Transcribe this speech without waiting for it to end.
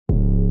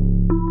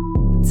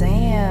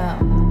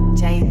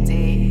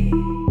JD.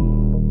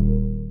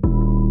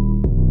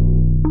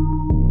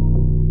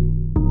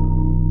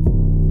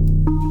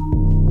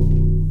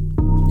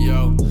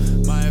 Yo,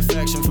 my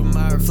affection for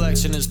my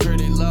reflection is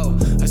pretty low.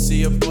 I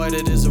see a boy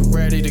that isn't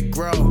ready to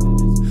grow.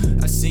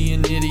 I see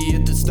an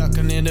idiot that's stuck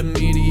on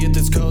intermediate,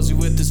 that's cozy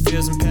with his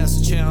fears and past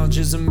the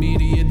challenges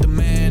immediate. The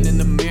man in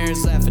the mirror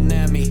is laughing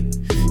at me.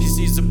 He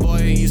sees the boy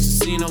he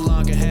used to see no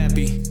longer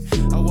happy.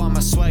 I want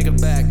my swagger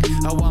back,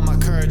 I want my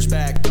courage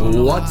back.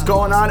 What's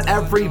going on,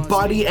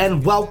 everybody,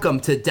 and welcome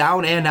to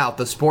Down and Out,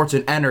 the sports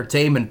and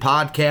entertainment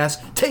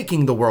podcast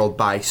taking the world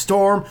by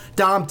storm.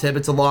 Dom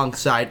Tibbetts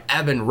alongside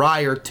Evan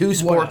Ryer, two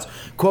sports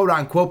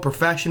quote-unquote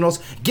professionals,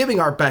 giving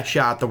our best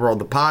shot at the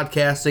world of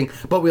podcasting,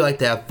 but we like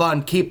to have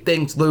fun, keep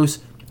things loose,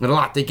 and a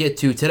lot to get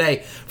to today.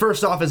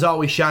 First off, as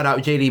always, shout out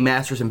JD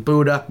Masters and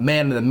Buddha,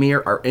 Man in the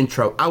Mirror, our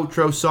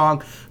intro-outro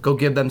song. Go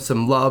give them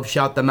some love.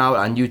 Shout them out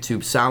on YouTube,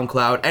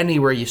 SoundCloud,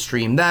 anywhere you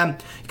stream them.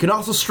 You can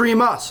also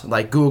stream us,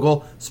 like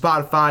Google,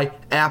 Spotify,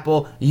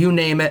 Apple, you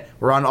name it.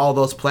 We're on all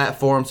those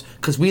platforms,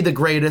 because we the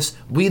greatest,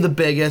 we the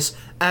biggest.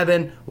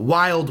 Evan,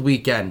 wild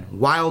weekend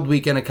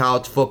of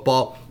college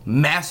football.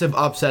 Massive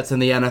upsets in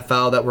the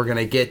NFL that we're going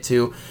to get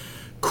to.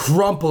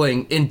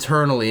 Crumpling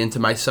internally into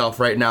myself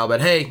right now,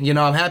 but hey, you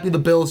know, I'm happy the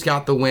Bills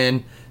got the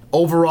win.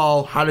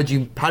 Overall, how did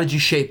you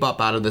shape up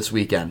out of this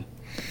weekend?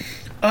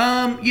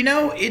 You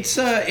know, it's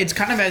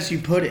kind of as you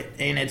put it,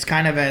 and it's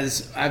kind of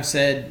as I've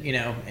said, you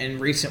know, in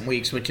recent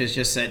weeks, which is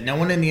just that no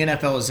one in the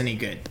NFL is any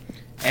good.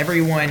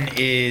 Everyone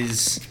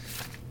is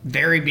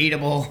very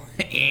beatable,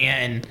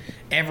 and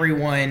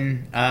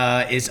everyone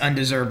is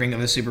undeserving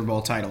of a Super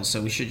Bowl title.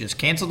 So we should just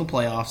cancel the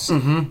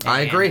playoffs. I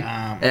agree.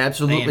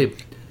 Absolutely.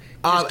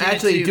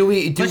 Let's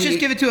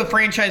just give it to a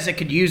franchise that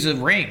could use a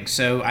ring.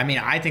 So, I mean,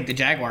 I think the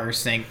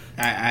Jaguars think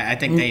I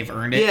think they've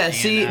earned it. Yeah,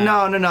 see,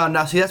 no.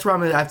 See, that's where I'm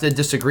going to have to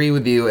disagree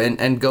with you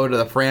and go to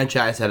the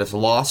franchise that has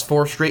lost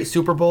 4 straight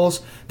Super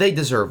Bowls. They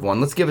deserve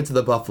one. Let's give it to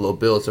the Buffalo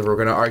Bills if we're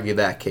going to argue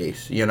that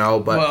case, you know.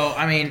 But well,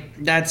 I mean,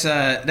 that's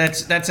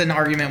an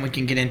argument we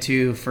can get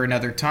into for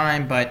another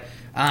time. But,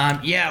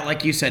 yeah,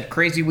 like you said,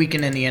 crazy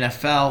weekend in the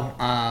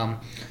NFL.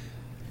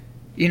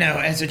 You know,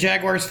 as a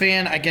Jaguars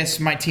fan, I guess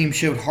my team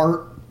showed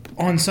heart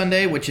on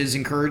Sunday, which is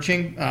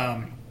encouraging.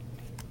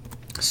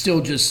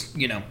 Still just,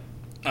 you know,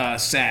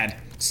 sad.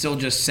 Still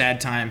just sad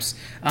times.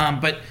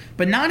 But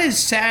not as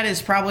sad as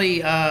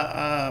probably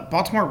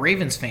Baltimore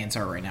Ravens fans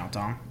are right now,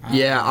 Tom.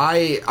 Yeah,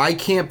 I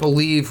can't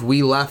believe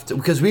we left,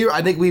 because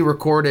I think we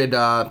recorded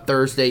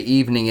Thursday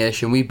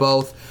evening-ish, and we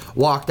both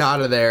walked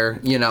out of there,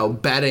 you know,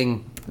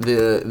 betting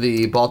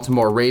the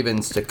Baltimore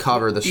Ravens to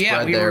cover the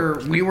spread there.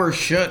 Yeah, we were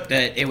shook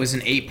that it was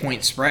an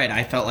 8-point spread.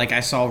 I felt like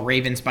I saw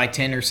Ravens by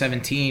 10 or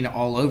 17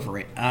 all over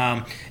it.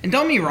 And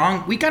don't get me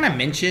wrong, we kind of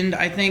mentioned,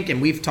 I think,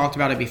 and we've talked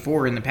about it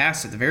before in the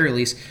past at the very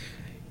least,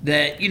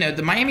 that, you know,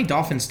 the Miami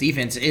Dolphins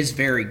defense is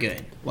very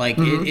good. Like,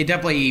 it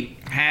definitely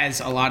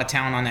has a lot of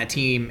talent on that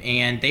team,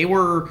 and they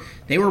were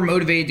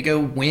motivated to go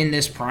win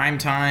this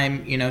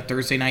primetime, you know,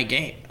 Thursday night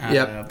game.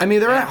 Yep. I mean,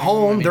 they're at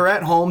home. They're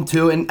at home,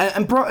 too. And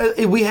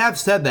we have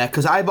said that,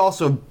 because I've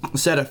also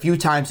said a few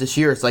times this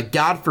year, it's like,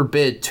 God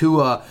forbid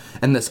Tua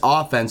and this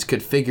offense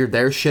could figure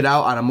their shit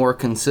out on a more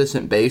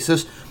consistent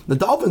basis. The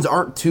Dolphins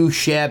aren't too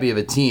shabby of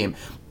a team.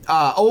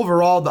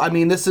 Overall, I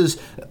mean,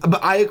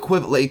 I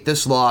equivalent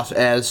this loss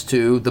as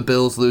to the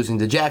Bills losing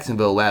to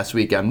Jacksonville last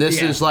weekend. This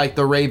is like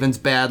the Ravens'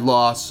 bad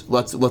loss.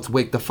 Let's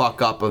wake the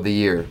fuck up of the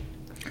year.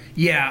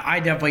 Yeah, I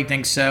definitely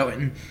think so.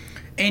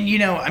 And you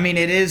know, I mean,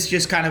 it is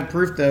just kind of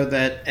proof, though,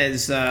 that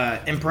as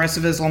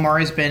impressive as Lamar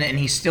has been, and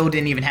he still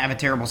didn't even have a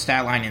terrible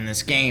stat line in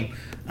this game,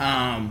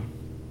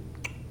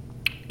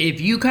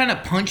 if you kind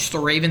of punch the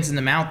Ravens in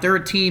the mouth, they're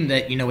a team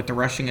that, you know, with the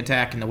rushing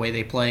attack and the way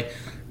they play,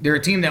 they're a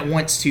team that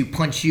wants to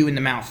punch you in the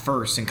mouth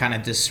first and kind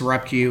of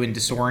disrupt you and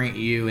disorient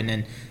you,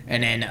 and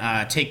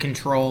then take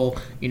control,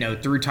 you know,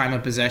 through time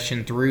of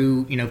possession,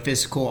 through, you know,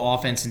 physical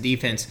offense and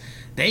defense.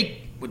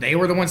 They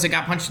were the ones that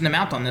got punched in the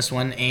mouth on this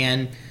one,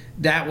 and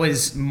that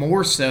was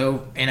more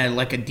so in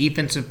a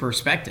defensive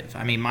perspective.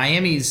 I mean,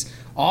 Miami's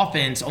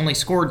offense only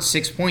scored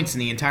 6 points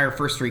in the entire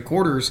first 3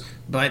 quarters,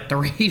 but the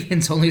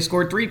Ravens only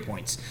scored 3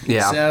 points.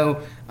 Yeah.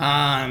 So,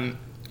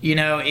 you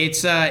know,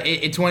 it's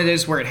one of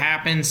those where it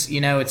happens.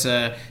 You know, it's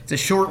a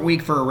short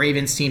week for a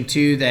Ravens team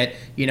too that,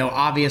 you know,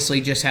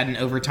 obviously just had an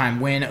overtime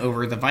win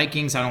over the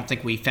Vikings. I don't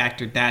think we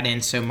factored that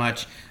in so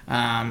much.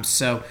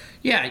 So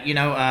yeah, you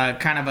know,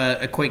 kind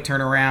of a quick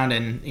turnaround,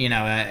 and, you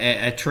know,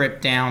 a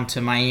trip down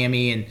to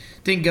Miami, and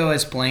didn't go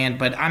as planned.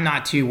 But I'm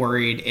not too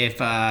worried if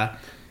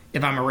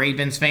I'm a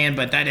Ravens fan,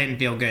 but that didn't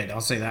feel good. I'll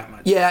say that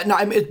much. Yeah, no,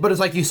 but it's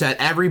like you said,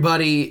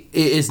 everybody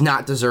is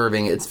not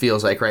deserving, it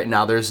feels like right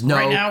now. There's no...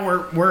 Right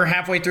now, we're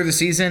halfway through the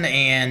season,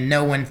 and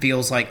no one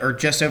feels like... Or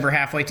just over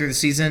halfway through the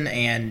season,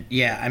 and,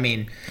 yeah, I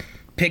mean,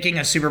 picking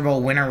a Super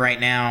Bowl winner right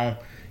now,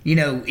 you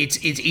know,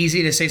 it's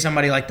easy to say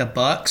somebody like the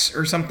Bucks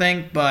or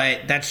something,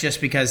 but that's just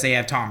because they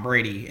have Tom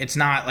Brady. It's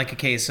not like a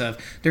case of...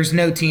 There's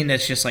no team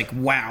that's just like,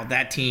 wow,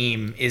 that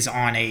team is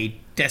on a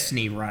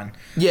destiny run.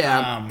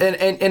 Yeah,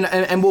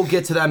 and we'll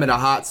get to them in a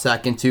hot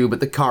second too. But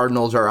the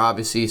Cardinals are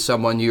obviously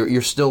someone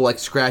you're still like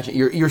scratching.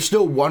 You're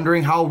still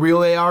wondering how real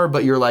they are,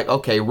 but you're like,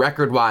 okay,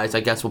 record wise, I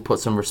guess we'll put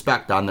some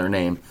respect on their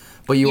name.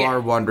 But you are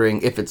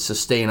wondering if it's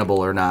sustainable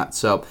or not.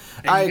 So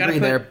I agree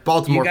there.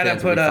 Baltimore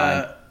fans will be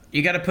fine.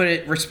 You got to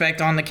put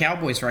respect on the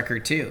Cowboys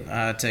record too,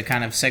 to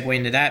kind of segue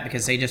into that,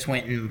 because they just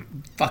went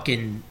and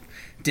fucking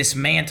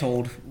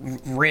dismantled,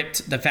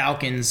 ripped the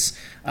Falcons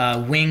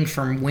wing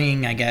from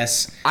wing, I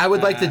guess. I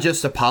would like to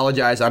just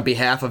apologize on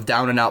behalf of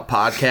Down and Out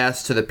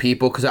Podcast to the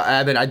people, because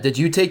did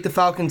you take the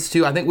Falcons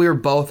too? I think we were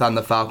both on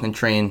the Falcon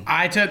train.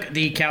 I took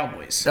the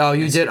Cowboys. Oh,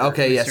 you did?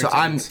 Okay, yeah. So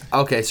I'm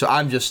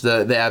just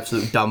the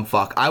absolute dumb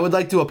fuck. I would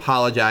like to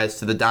apologize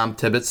to the Dom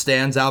Tibbetts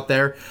stands out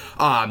there.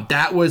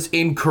 That was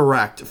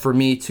incorrect for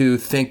me to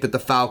think that the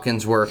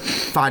Falcons were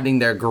finding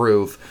their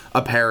groove,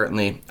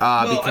 apparently,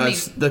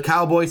 because the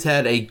Cowboys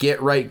had a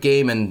get-right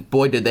game, and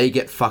boy, did they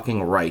get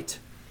fucking right.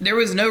 There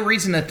was no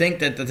reason to think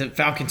that the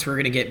Falcons were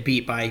going to get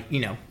beat by,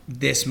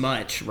 this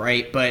much,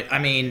 right? But, I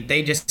mean,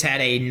 they just had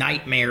a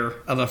nightmare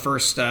of a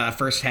first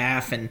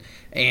half, and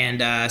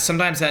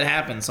sometimes that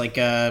happens, like,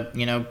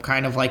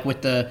 kind of like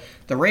with the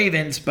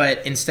Ravens,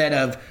 but insteed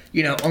of,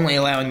 only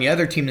allowing the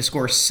other team to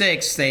score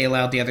 6, they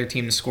allowed the other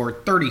team to score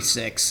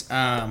 36.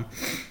 The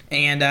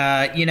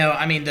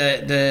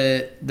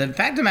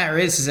fact of the matter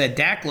is that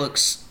Dak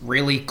looks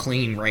really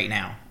clean right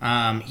now.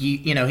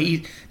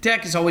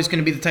 Dak is always going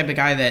to be the type of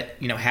guy that,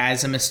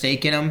 has a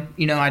mistake in him.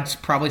 I'd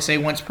probably say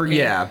once per game.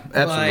 Yeah,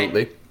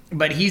 absolutely.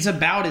 But he's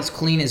about as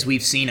clean as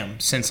we've seen him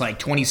since like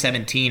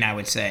 2017, I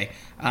would say.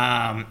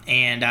 Him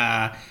and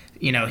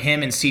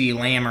CeeDee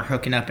Lamb are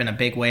hooking up in a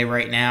big way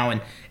right now,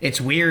 and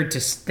it's weird to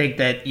think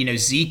that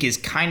Zeke is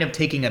kind of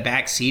taking a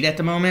back seat at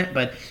the moment,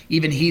 but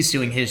even he's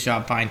doing his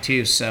job fine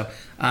too. So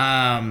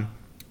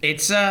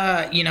it's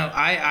I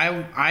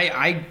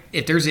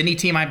if there's any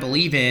team I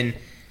believe in,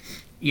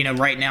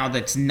 right now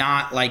that's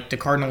not like the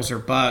Cardinals or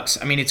Bucks.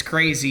 I mean, it's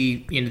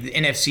crazy. The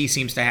NFC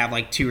seems to have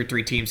like 2 or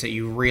 3 teams that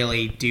you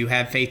really do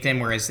have faith in,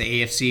 whereas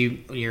the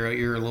AFC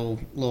you're a little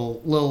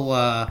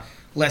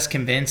less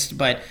convinced.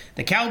 But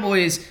the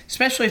Cowboys,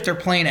 especially if they're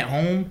playing at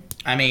home,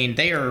 I mean,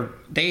 their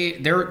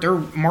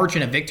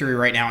margin of victory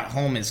right now at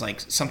home is like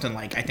something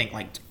like, I think,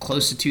 like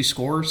close to 2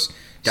 scores.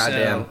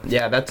 Goddamn.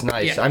 Yeah, that's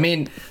nice. Yeah. I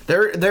mean,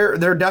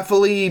 they're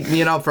definitely,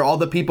 for all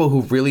the people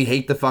who really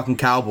hate the fucking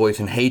Cowboys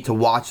and hate to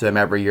watch them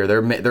every year,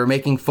 they're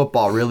making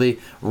football really,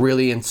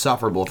 really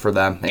insufferable for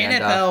them.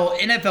 And,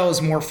 NFL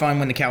is more fun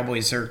when the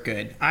Cowboys are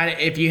good.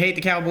 If you hate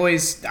the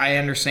Cowboys, I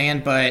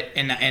understand, but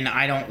and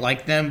I don't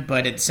like them,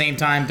 but at the same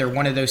time, they're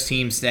one of those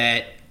teams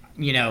that,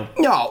 No,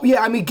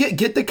 yeah, I mean,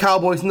 get the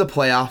Cowboys in the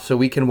playoffs so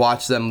we can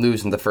watch them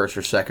lose in the first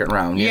or second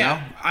round, you know?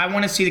 I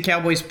want to see the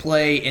Cowboys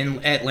play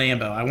at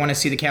Lambeau. I want to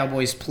see the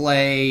Cowboys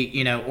play,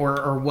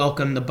 or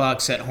welcome the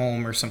Bucks at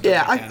home or something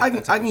like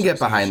that. I can get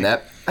behind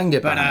that.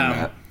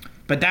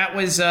 But that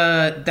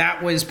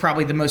was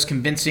probably the most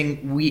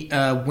convincing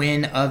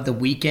win of the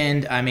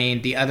weekend. I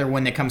mean, the other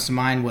one that comes to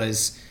mind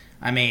was,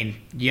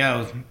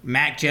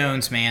 Mac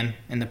Jones, man,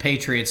 and the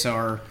Patriots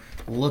are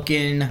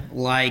looking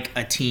like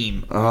a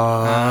team. The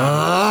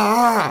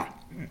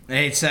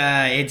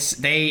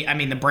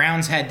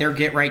Browns had their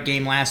get right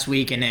game last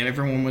week, and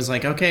everyone was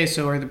like, okay,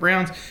 so are the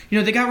Browns,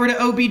 they got rid of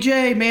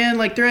OBJ, man,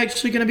 like they're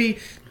actually going to be,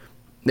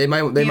 they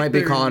might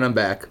be calling him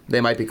back.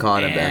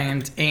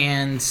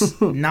 And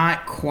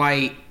not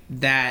quite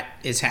that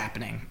is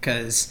happening,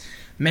 because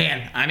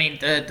man, I mean,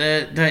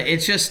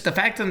 it's just the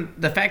fact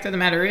of the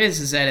matter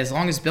is that as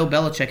long as Bill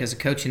Belichick is a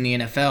coach in the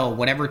NFL,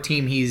 whatever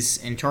team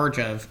he's in charge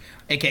of,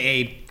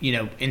 aka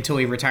until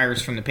he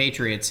retires from the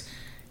Patriots,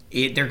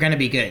 they're going to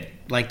be good.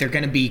 Like, they're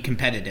going to be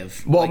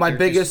competitive. Well, my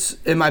biggest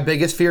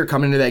fear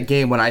coming into that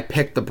game when I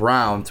picked the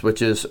Browns,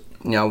 which is,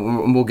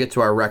 we'll get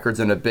to our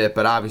records in a bit,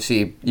 but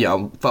obviously,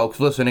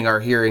 folks listening are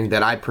hearing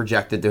that I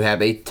projected to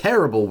have a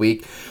terrible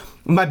week.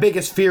 My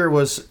biggest fear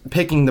was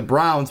picking the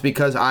Browns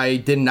because I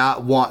did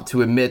not want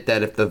to admit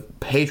that if the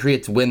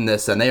Patriots win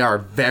this, then they are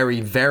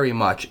very, very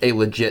much a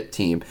legit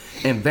team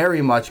and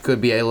very much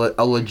could be a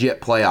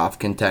legit playoff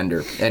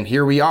contender. And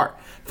here we are,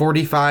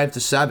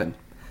 45-7.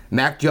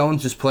 Mac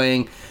Jones is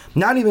playing,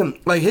 not even,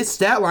 like, his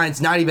stat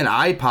line's not even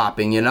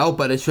eye-popping,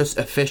 but it's just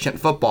efficient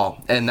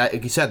football. And that,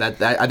 like you said,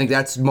 that I think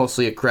that's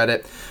mostly a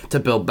credit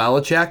to Bill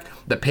Belichick.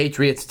 The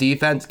Patriots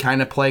defense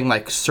kind of playing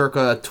like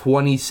circa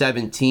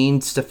 2017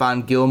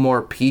 Stephon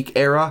Gilmore peak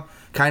era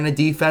kind of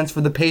defense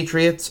for the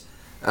Patriots.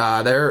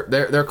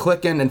 They're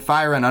clicking and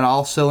firing on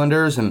all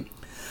cylinders. And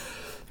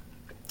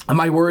am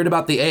I worried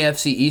about the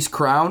AFC East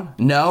crown?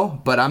 No,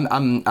 but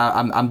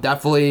I'm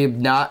definitely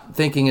not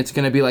thinking it's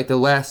going to be like the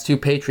last 2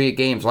 Patriot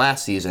games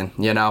last season.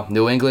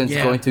 New England's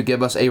going to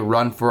give us a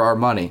run for our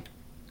money.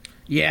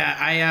 Yeah,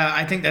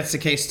 I think that's the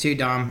case too,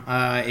 Dom.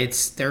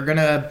 They're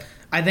gonna.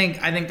 I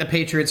think the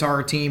Patriots are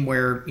a team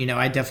where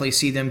I definitely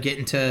see them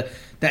getting to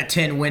that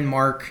 10-win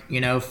mark.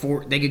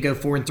 They could go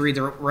 4-3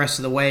 the rest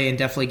of the way and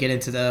definitely get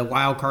into the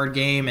wild card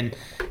game. And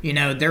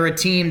they're a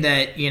team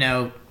that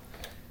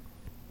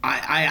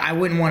I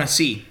wouldn't want to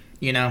see.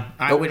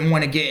 I wouldn't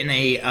want to get in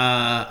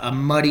a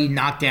muddy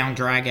knockdown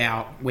drag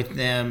out with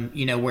them,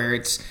 where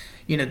it's,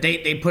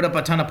 they put up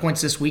a ton of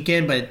points this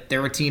weekend, but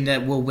they're a team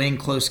that will win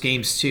close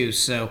games too.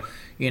 So,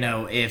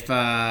 if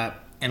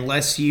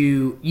unless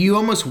you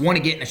almost want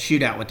to get in a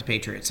shootout with the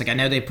Patriots. Like, I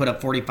know they put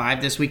up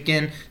 45 this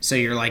weekend, so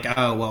you're like,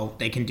 oh, well,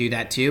 they can do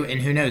that too. And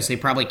who knows, they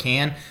probably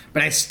can.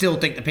 But I still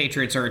think the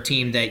Patriots are a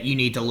team that you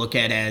need to look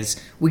at as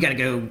we got to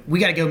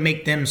go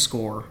make them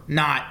score,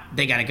 not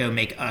they got to go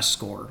make us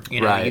score.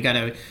 Right. You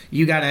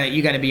got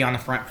to be on the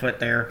front foot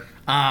there.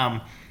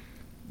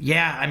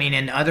 Yeah, I mean,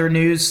 in other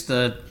news,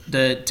 to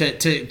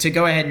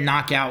go ahead and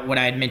knock out what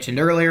I had mentioned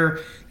earlier,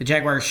 the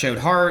Jaguars showed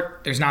heart.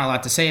 There's not a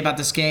lot to say about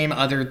this game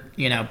other,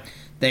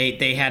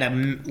 They had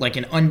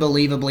an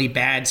unbelievably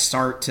bad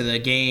start to the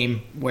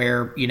game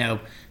where,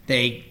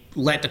 they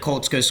let the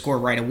Colts go score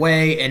right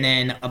away, and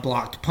then a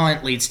blocked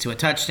punt leads to a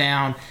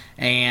touchdown,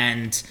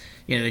 and,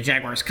 the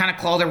Jaguars kind of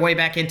claw their way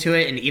back into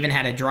it and even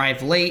had a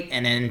drive late,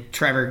 and then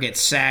Trevor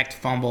gets sacked,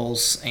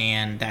 fumbles,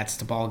 and that's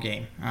the ball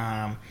game.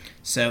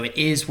 So it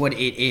is what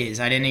it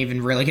is. I didn't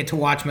even really get to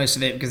watch most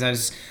of it because I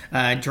was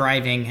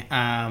driving,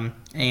 yeah,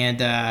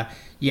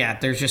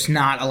 there's just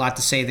not a lot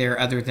to say there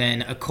other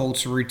than a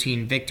Colts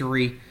routine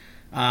victory.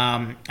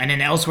 And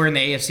then elsewhere in the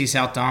AFC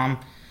South,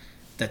 Dom,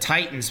 the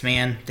Titans,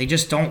 man, they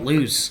just don't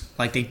lose.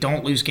 Like, they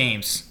don't lose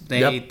games.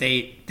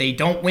 They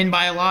don't win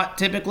by a lot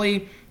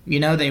typically.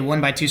 They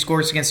won by 2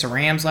 scores against the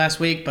Rams last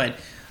week, but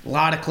a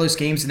lot of close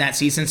games in that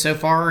season so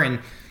far. And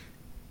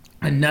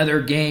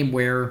another game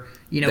where,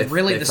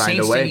 really the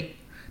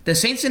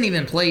Saints didn't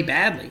even play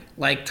badly.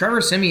 Like,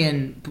 Trevor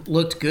Siemian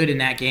looked good in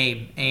that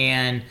game.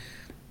 And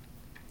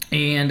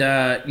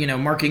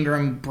Mark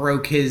Ingram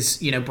broke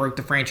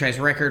the franchise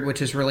record,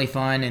 which is really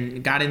fun,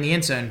 and got in the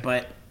end zone.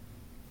 But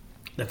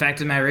the fact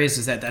of the matter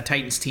is that the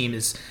Titans team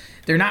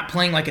they're not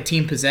playing like a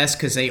team possessed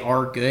because they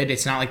are good.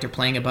 It's not like they're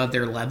playing above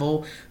their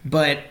level.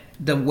 But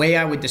the way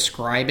I would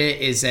describe it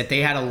is that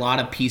they had a lot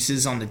of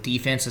pieces on the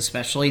defense,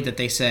 especially, that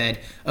they said,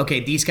 okay,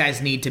 these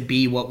guys need to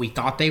be what we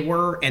thought they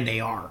were, and they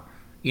are.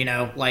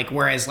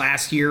 Whereas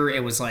last year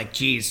it was like,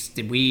 geez,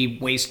 did we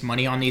waste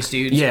money on these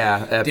dudes?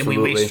 Yeah, absolutely. Did we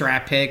waste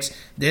draft picks?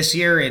 This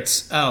year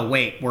it's, oh,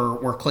 wait,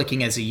 we're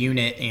clicking as a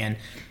unit,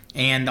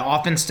 and the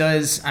offense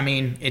does,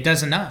 it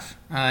does enough,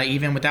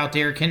 even without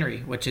Derrick Henry,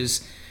 which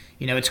is,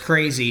 it's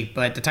crazy.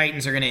 But the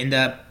Titans are going to end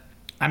up,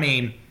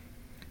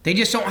 they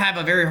just don't have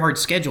a very hard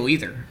schedule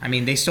either.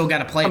 They still got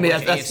to play.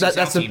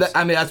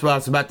 That's what I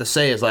was about to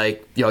say. Is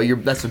like,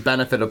 that's the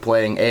benefit of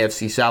playing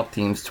AFC South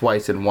teams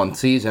twice in one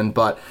season.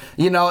 But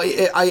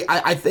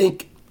I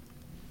think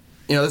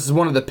this is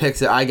one of the picks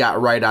that I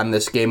got right on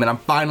this game, and I'm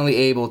finally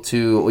able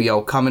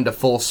to come into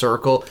full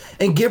circle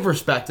and give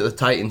respect to the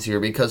Titans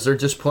here because they're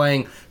just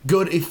playing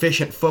good,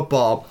 efficient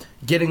football,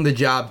 getting the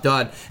job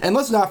done. And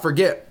let's not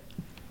forget.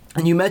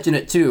 And you mentioned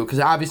it too,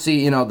 because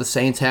obviously, the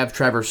Saints have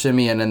Trevor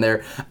Siemian in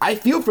there. I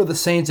feel for the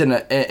Saints in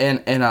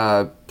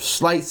a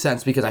slight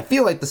sense because I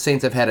feel like the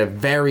Saints have had a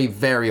very,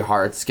 very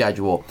hard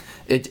schedule.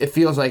 It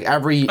feels like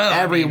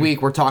every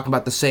week we're talking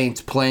about the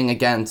Saints playing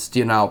against,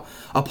 a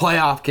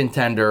playoff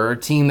contender or a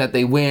team that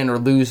they win or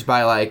lose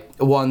by like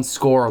 1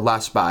 score or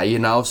less by,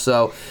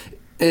 So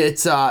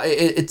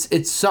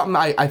it's something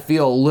I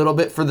feel a little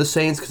bit for the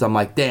Saints because I'm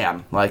like,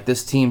 damn, like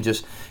this team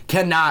just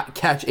cannot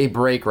catch a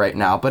break right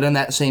now. But in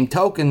that same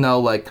token,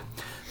 though, like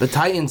the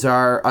Titans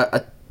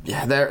are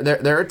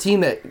they're a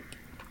team that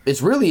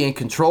is really in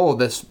control of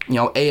this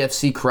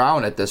AFC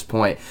crown at this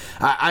point.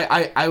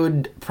 I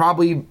would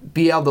probably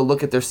be able to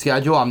look at their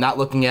schedule. I'm not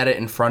looking at it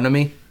in front of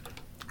me.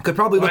 Could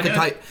probably look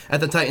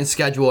at the Titans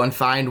schedule and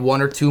find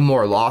 1 or 2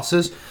 more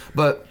losses,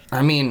 but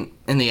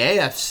in the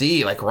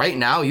AFC, like right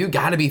now, you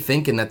got to be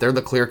thinking that they're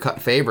the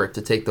clear-cut favorite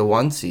to take the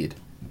 1 seed.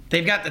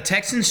 They've got the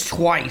Texans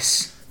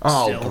twice.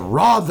 Oh, still.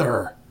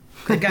 Brother!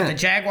 They've got the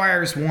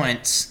Jaguars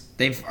once.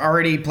 They've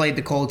already played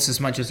the Colts as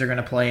much as they're going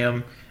to play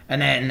them.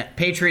 And then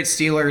Patriots,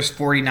 Steelers,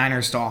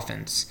 49ers,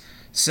 Dolphins.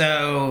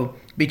 So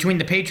between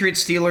the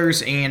Patriots,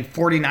 Steelers, and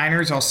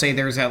 49ers, I'll say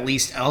there's at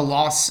least a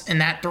loss in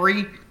that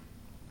 3.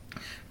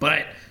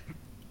 But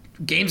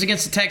games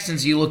against the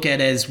Texans you look at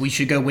as we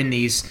should go win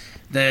these.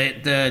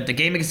 The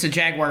game against the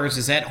Jaguars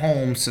is at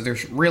home, so there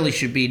really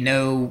should be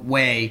no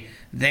way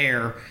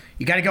there.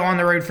 You got to go on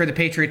the road for the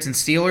Patriots and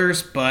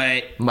Steelers,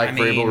 but Mike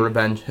Vrabel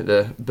revenge,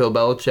 the Bill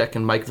Belichick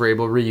and Mike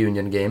Vrabel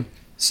reunion game.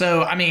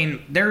 So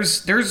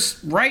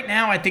there's right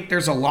now I think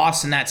there's a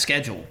loss in that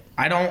schedule.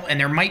 And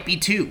there might be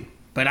 2,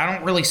 but I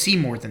don't really see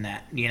more than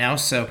that.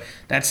 So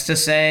that's to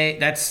say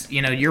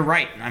you're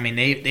right.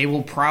 They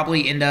will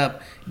probably end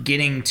up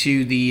getting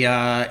to the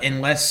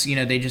unless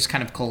they just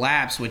kind of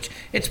collapse, which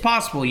it's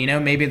possible.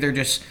 Maybe they're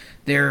just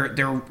they're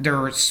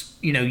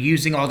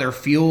using all their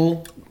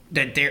fuel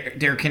that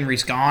Derrick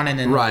Henry's gone and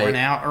then run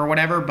out or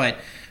whatever.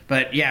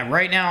 But yeah,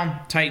 right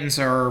now Titans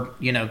are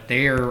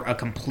they're a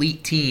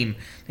complete team.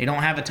 They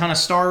don't have a ton of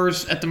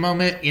stars at the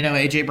moment.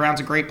 AJ Brown's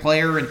a great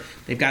player and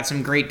they've got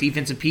some great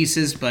defensive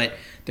pieces, but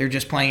they're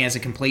just playing as a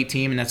complete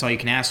team, and that's all you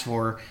can ask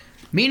for.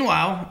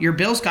 Meanwhile, your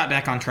Bills got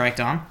back on track,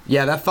 Dom.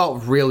 Yeah, that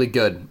felt really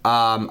good.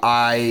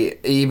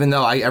 Even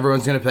though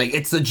everyone's gonna be like,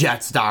 it's the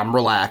Jets, Dom,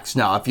 relax.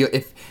 No,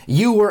 if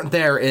you weren't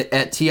there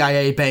at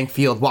TIAA Bank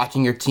Field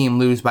watching your team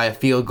lose by a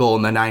field goal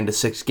in the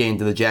 9-6 game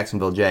to the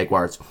Jacksonville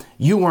Jaguars,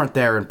 you weren't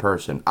there in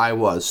person. I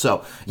was.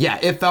 So yeah,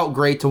 it felt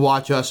great to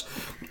watch us.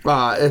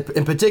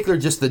 In particular,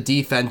 just the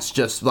defense,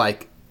 just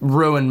like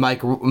ruined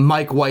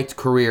Mike White's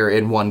career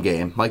in one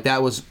game. Like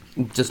that was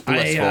just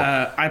blissful.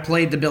 I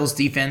played the Bills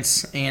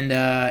defense and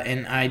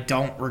I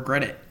don't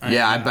regret it.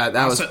 I bet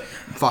that was a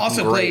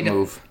fucking great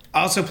move.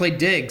 I also played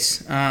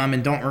Diggs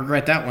and don't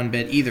regret that one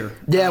bit either.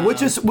 Yeah,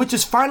 which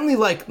is finally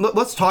like,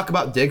 let's talk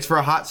about Diggs for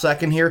a hot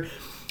second here.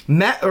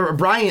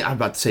 Brian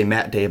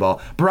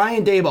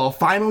Daboll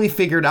finally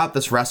figured out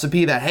this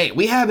recipe that, hey,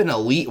 we have an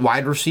elite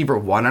wide receiver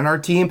 1 on our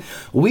team.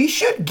 We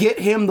should get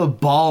him the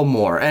ball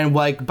more. And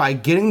like by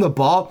getting the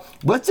ball,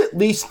 let's at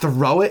least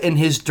throw it in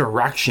his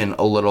direction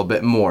a little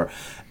bit more.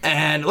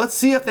 And let's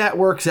see if that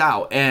works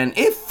out. And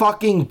it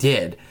fucking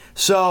did.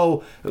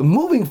 So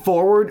moving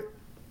forward,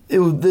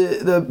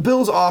 the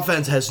Bills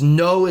offense has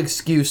no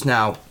excuse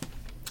now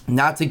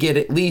not to get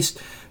at least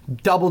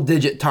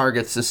double-digit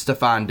targets to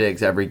Stephon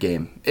Diggs every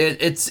game.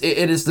 It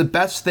is the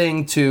best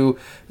thing to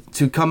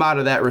come out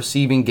of that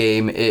receiving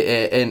game,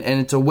 and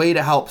it's a way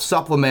to help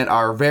supplement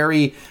our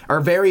very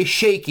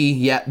shaky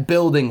yet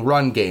building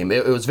run game.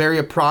 It was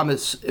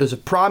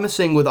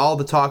promising with all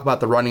the talk about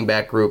the running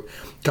back group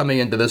coming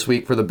into this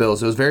week for the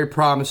Bills. It was very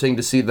promising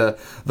to see the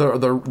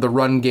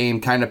run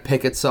game kind of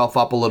pick itself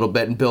up a little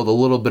bit and build a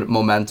little bit of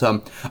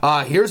momentum.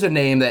 Here's a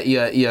name that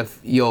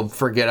you'll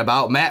forget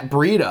about: Matt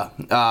Breida.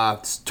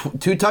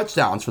 2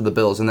 touchdowns for the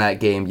Bills in that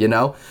game.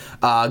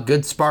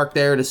 Good spark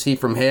there to see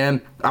from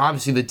him.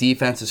 Obviously, the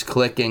defense is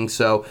clicking,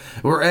 so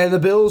the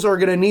Bills are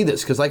going to need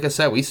this because, like I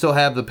said, we still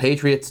have the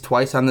Patriots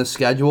twice on this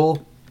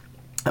schedule,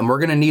 and we're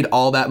going to need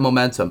all that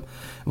momentum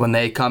when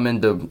they come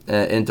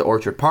into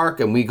Orchard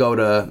Park and we go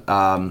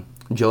to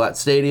Gillette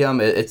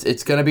Stadium.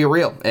 It's going to be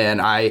real, and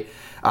I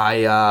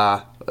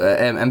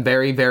am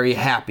very, very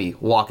happy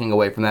walking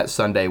away from that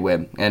Sunday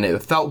win, and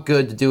it felt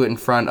good to do it in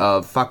front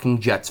of fucking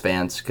Jets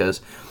fans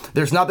because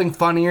there's nothing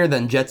funnier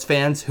than Jets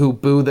fans who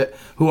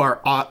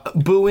are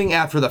booing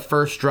after the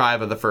first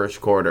drive of the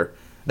first quarter.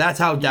 That's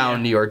how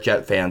down New York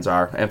Jet fans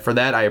are, and for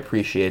that I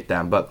appreciate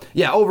them. But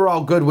yeah,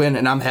 overall good win,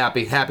 and I'm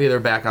happy they're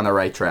back on the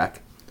right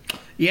track.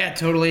 Yeah,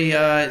 totally.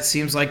 It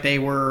seems like they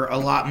were a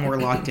lot more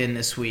locked in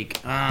this week.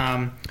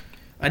 Probably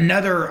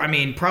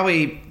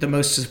the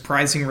most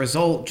surprising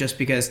result, just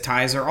because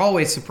ties are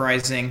always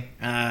surprising.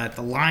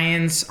 The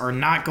Lions are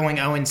not going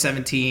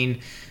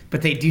 0-17,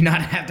 but they do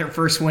not have their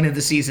first win of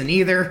the season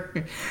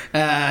either.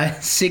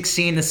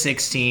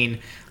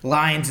 16-16.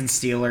 Lions and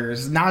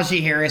Steelers.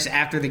 Najee Harris,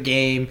 after the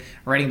game,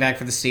 running back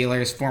for the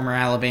Steelers, former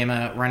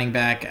Alabama running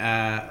back,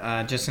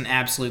 just an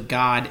absolute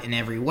god in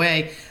every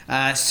way,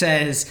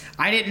 says,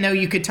 I didn't know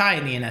you could tie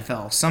in the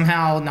NFL.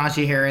 Somehow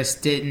Najee Harris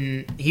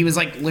didn't. He was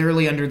like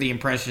literally under the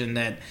impression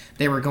that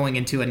they were going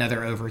into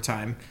another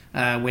overtime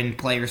when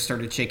players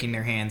started shaking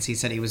their hands. He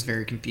said he was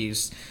very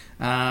confused.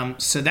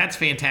 So that's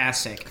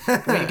fantastic.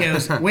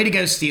 Way to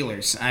go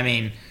Steelers. I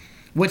mean,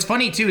 what's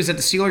funny too is that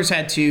the Steelers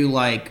had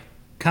to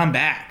come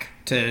back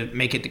to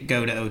make it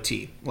go to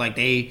OT.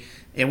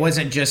 It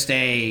wasn't just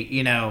the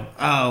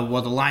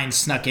Lions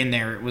snuck in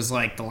there. It was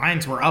like the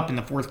Lions were up in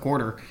the fourth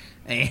quarter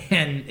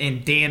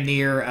and damn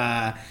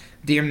near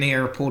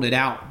pulled it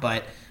out,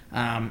 but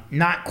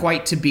not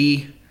quite to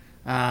be.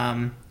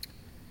 I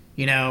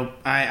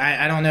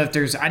don't know if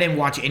there's. I didn't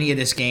watch any of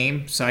this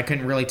game, so I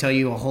couldn't really tell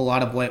you a whole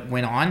lot of what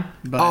went on.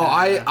 But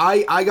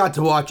I got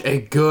to watch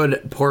a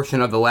good portion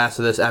of the last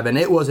of this, Evan.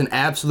 It was an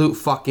absolute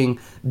fucking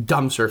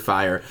dumpster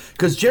fire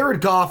because Jared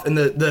Goff and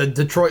the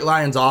Detroit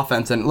Lions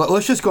offense, and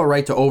let's just go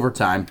right to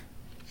overtime.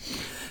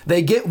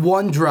 They get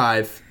one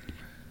drive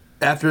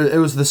after it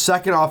was the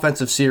second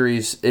offensive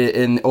series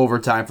in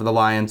overtime for the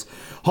Lions.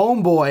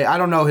 Homeboy, I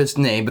don't know his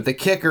name, but the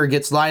kicker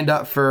gets lined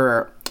up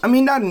for.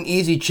 Not an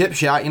easy chip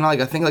shot,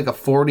 I think like a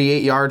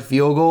 48-yard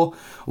field goal,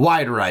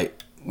 wide right.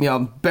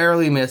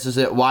 Barely misses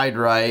it, wide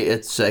right.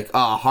 It's like,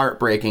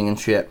 heartbreaking and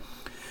shit.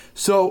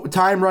 So,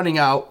 time running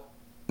out,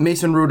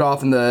 Mason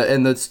Rudolph and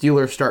the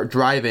Steelers start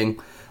driving.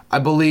 I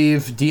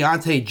believe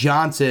Deontay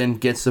Johnson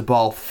gets the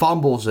ball,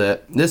 fumbles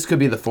it. This could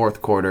be the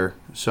fourth quarter.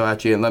 So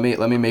actually, let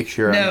me make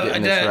sure I'm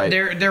getting this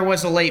right. There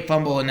was a late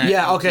fumble in that.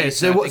 Yeah, okay.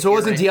 So it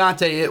wasn't right.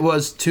 Deontay. It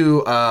was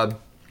to I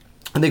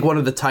think one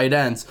of the tight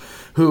ends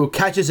who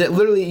catches it.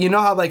 Literally, you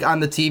know how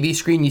on the TV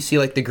screen you see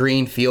the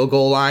green field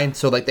goal line?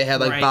 So they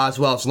had right.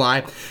 Boswell's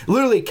line.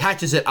 Literally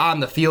catches it on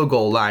the field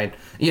goal line.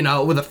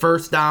 With a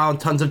first down,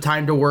 tons of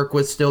time to work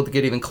with still to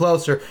get even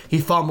closer. He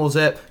fumbles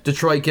it.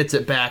 Detroit gets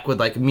it back with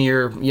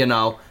mere,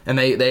 and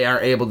they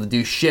aren't able to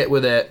do shit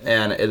with it,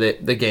 and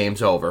the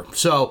game's over.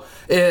 So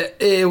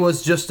it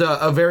was just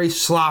a very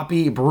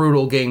sloppy,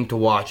 brutal game to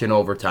watch in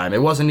overtime.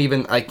 It wasn't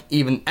even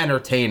even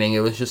entertaining. It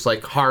was just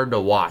hard to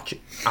watch,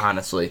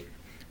 honestly.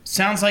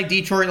 Sounds like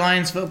Detroit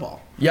Lions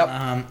football.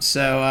 Yep.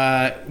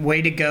 So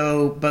way to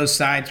go, both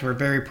sides. We're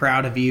very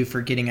proud of you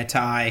for getting a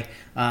tie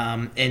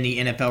in the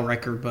NFL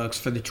record books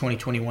for the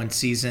 2021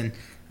 season.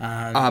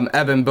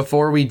 Evan,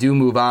 before we do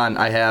move on,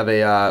 I have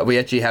we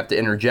actually have to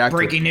interject.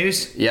 Breaking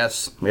news?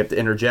 Yes, we have to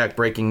interject.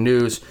 Breaking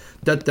news.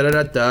 Da, da,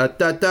 da, da,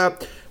 da, da.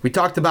 We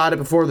talked about it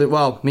before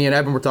me and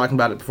Evan were talking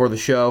about it before the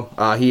show.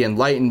 He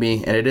enlightened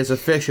me, and it is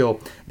official.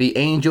 The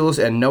Angels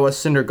and Noah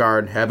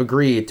Syndergaard have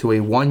agreed to a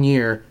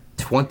 1-year,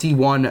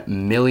 $21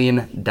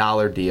 million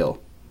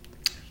deal.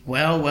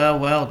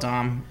 Well,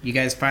 Dom. You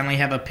guys finally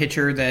have a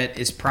pitcher that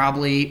is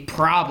probably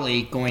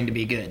going to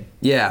be good.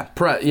 Yeah,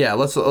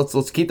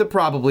 let's keep the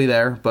probably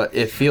there, but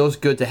it feels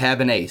good to have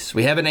an ace.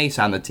 We have an ace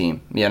on the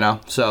team,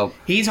 so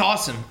he's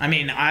awesome. I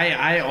mean,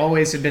 I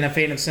always have been a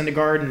fan of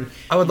Syndergaard, and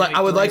I would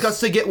like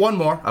us to get one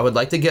more. I would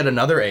like to get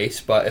another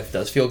ace, but it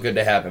does feel good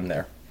to have him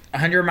there.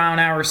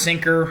 100-mile-an-hour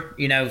sinker,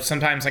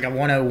 sometimes like a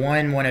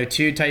 101,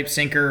 102 type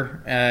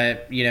sinker,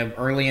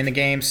 early in the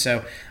game.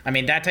 So, I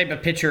mean, that type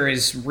of pitcher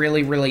is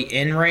really, really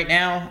in right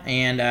now,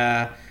 and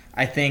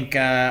I think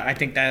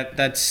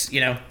that's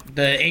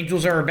the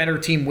Angels are a better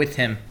team with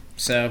him.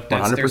 So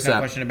there's no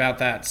question about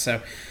that.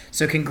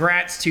 So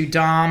congrats to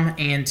Dom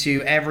and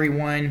to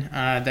everyone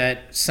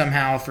that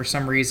somehow, for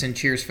some reason,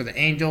 cheers for the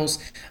Angels.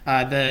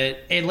 The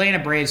Atlanta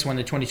Braves won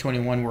the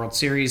 2021 World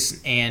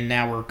Series, and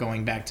now we're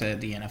going back to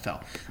the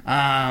NFL.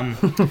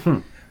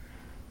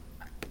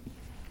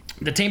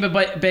 The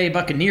Tampa Bay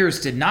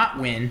Buccaneers did not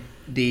win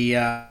the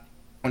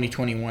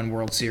 2021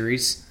 World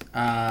Series,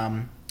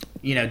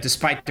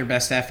 despite their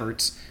best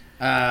efforts.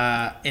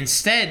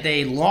 Instead,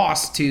 they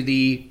lost to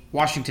the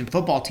Washington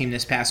football team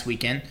this past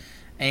weekend.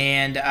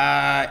 And,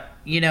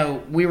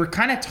 we were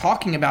kind of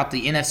talking about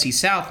the NFC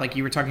South, like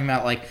you were talking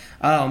about, like,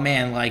 oh,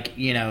 man, like,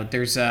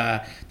 there's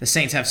the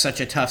Saints have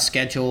such a tough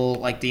schedule.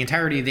 Like, the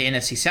entirety of the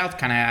NFC South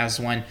kind of has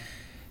one.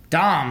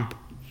 Dom,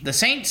 the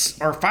Saints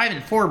are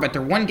 5-4, but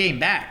they're one game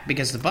back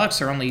because the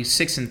Bucs are only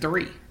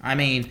 6-3. I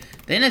mean,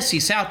 the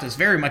NFC South is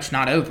very much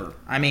not over.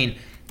 I mean,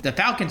 the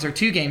Falcons are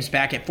 2 games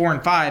back at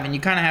 4-5, and you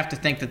kind of have to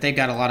think that they've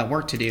got a lot of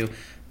work to do.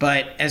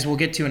 But as we'll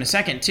get to in a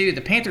second, too, the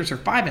Panthers are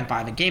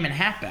 5-5, a game and a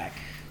half back.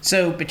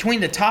 So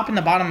between the top and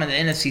the bottom of the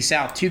NFC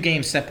South, 2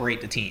 games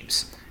separate the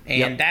teams.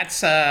 And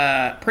that's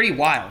pretty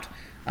wild.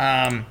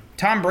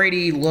 Tom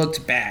Brady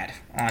looked bad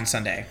on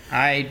Sunday.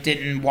 I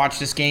didn't watch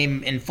this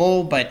game in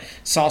full, but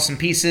saw some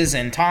pieces,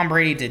 and Tom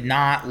Brady did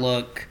not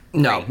look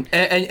No.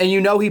 And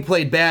he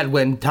played bad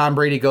when Tom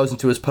Brady goes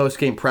into his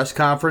post-game press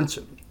conference.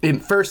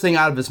 And first thing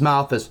out of his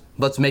mouth is,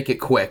 let's make it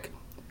quick.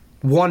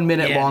 1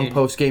 minute long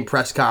post-game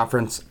press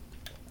conference.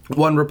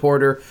 One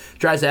reporter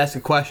tries to ask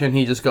a question,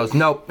 he just goes,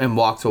 nope, and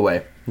walks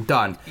away.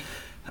 Done.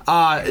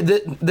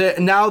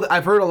 Now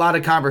I've heard a lot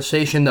of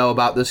conversation though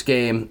about this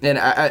game, and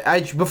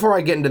I before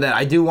I get into that,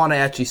 I do want to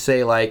actually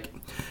say, like,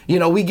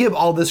 we give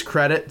all this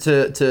credit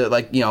to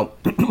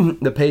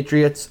the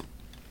Patriots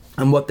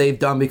and what they've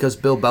done because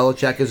Bill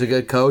Belichick is a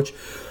good coach.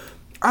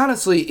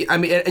 Honestly, I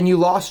mean, and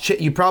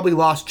you probably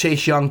lost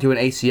Chase Young to an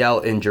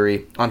ACL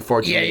injury,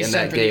 unfortunately, in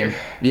that game.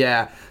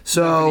 Yeah.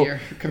 So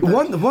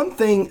one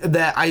thing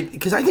that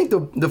because I think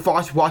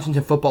the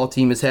Washington football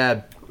team has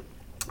had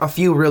a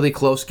few really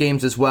close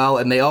games as well,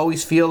 and they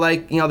always feel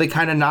like, they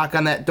kind of knock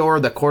on that door.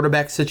 The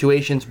quarterback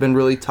situation's been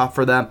really tough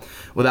for them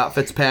without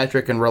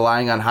Fitzpatrick and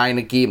relying on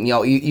Heineke.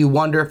 You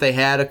wonder if they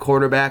had a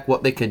quarterback,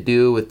 what they could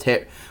do with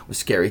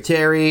Scary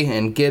Terry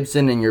and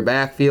Gibson in your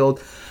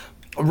backfield.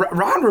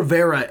 Ron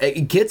Rivera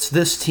gets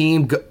this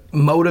team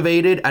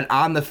motivated and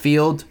on the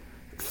field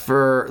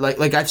for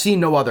like I've seen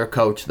no other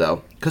coach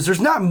though, because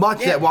there's not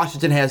much that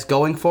Washington has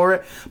going for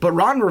it. But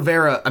Ron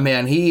Rivera,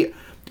 man,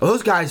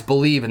 those guys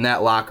believe in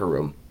that locker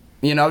room.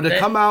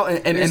 Come out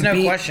and no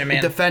be question,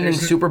 man. Defending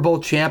Super Bowl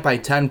champ by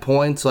 10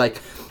 points,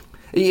 like.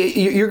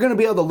 You're going to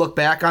be able to look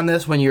back on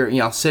this when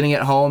you're sitting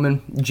at home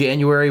in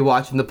January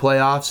watching the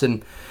playoffs,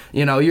 and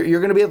you're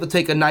going to be able to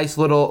take a nice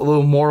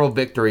little moral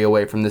victory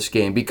away from this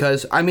game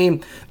because I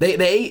mean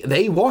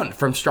they won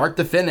from start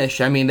to finish.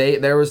 I mean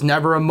there was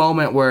never a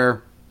moment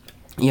where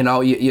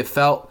you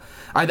felt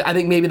I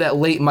think maybe that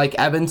late Mike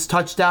Evans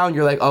touchdown,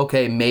 you're like,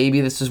 okay,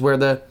 maybe this is where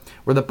the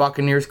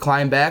Buccaneers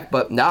climb back,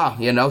 but nah,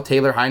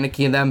 Taylor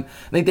Heineke and them,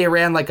 I think they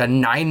ran like a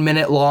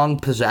 9-minute long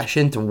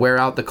possession to wear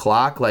out the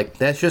clock. Like,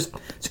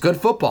 it's good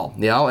football,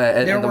 and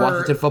the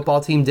Washington football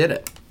team did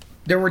it.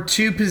 There were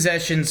 2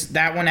 possessions.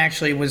 That one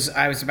actually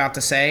I was about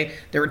to say,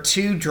 there were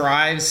 2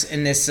 drives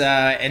in this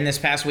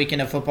past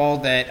weekend of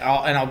football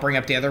I'll bring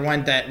up the other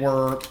one, that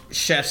were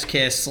chef's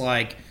kiss,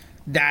 like,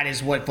 that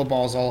is what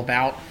football is all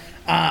about.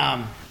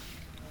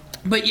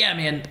 But yeah,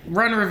 man,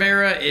 Ron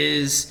Rivera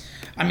is,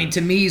 I mean,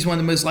 to me, he's one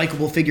of the most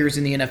likable figures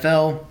in the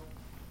NFL.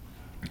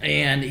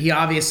 And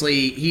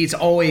he's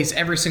always,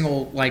 every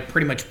single, like,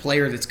 pretty much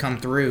player that's come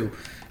through,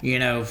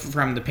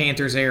 from the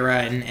Panthers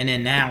era and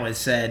then now has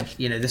said,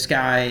 this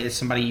guy is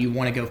somebody you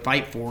want to go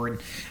fight for.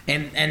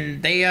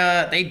 And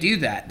they do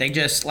that. They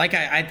just, like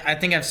I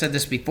think I've said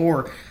this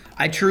before,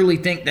 I truly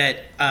think that,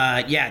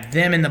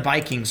 them and the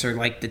Vikings are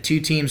like the two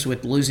teams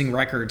with losing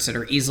records that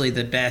are easily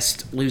the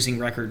best losing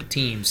record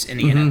teams in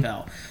the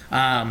NFL.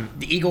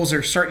 The Eagles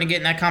are starting to get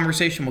in that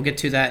conversation. We'll get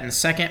to that in a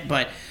second,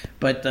 but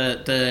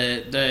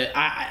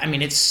I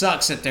mean, it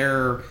sucks that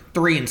they're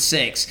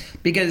 3-6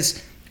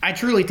 because I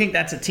truly think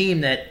that's a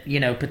team that,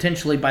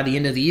 potentially by the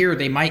end of the year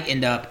they might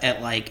end up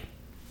at like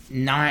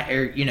 9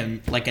 or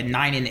like a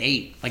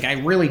 9-8. Like I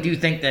really do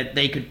think that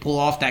they could pull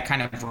off that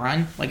kind of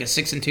run, like a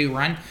 6-2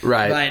 run.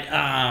 Right.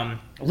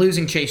 But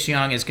losing Chase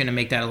Young is going to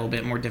make that a little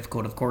bit more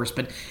difficult, of course.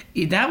 But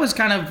that was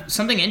kind of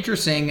something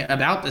interesting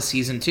about the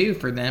season too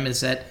for them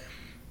is that,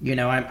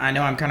 I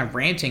know I'm kind of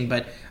ranting,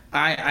 but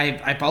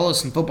I follow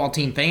some football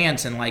team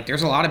fans and like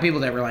there's a lot of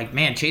people that were like,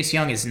 man, Chase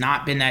Young has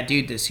not been that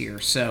dude this year.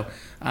 So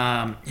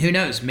who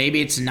knows?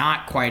 Maybe it's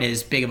not quite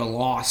as big of a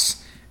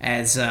loss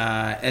as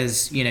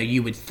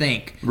you would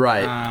think.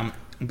 Right.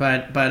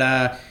 But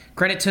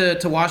credit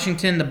to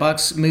Washington. The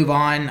Bucs move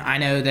on. I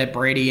know that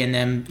Brady and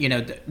them,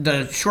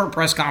 the short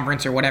press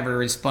conference or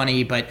whatever is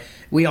funny, but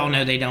we all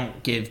know they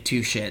don't give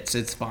two shits.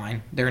 It's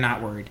fine. They're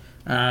not worried.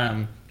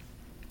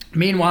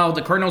 Meanwhile,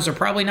 the Cardinals are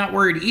probably not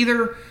worried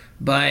either.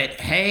 But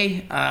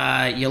hey,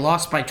 you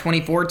lost by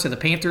 24 to the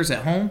Panthers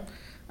at home.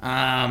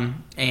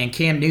 And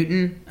Cam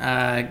Newton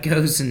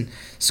goes and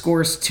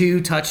scores 2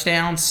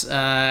 touchdowns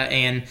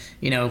and,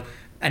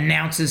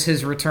 announces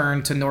his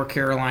return to North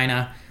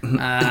Carolina.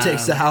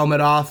 Takes the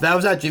helmet off. That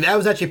was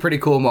actually a pretty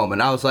cool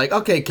moment. I was like,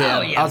 okay, Cam.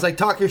 Oh, yeah. I was like,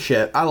 talk your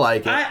shit. I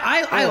like it.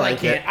 I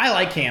like it. I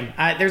like him.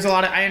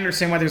 I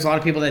understand why there's a lot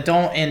of people that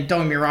don't. And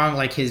don't get me wrong,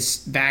 like his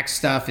back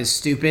stuff is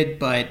stupid,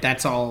 but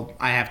that's all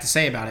I have to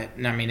say about it.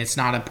 I mean, it's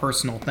not a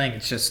personal thing.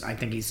 It's just I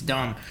think he's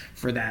dumb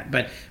for that.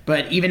 But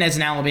even as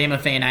an Alabama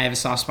fan, I have a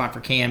soft spot for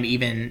Cam.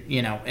 Even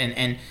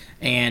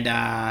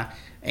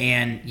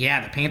And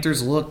yeah, the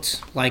Panthers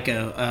looked like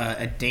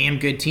a damn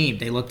good team.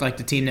 They looked like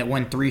the team that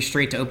won 3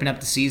 straight to open up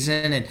the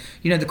season. And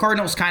the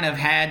Cardinals kind of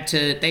had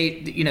to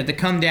the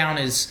come down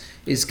is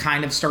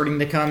kind of starting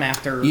to come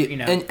after and you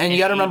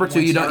got to remember too,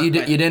 you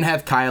didn't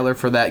have Kyler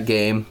for that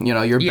game.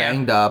 You're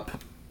banged up.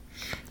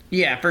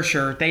 Yeah, for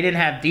sure. They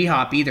didn't have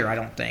D-Hop either, I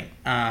don't think.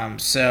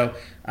 You're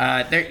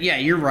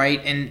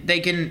right. And they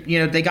can,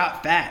 they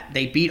got fat.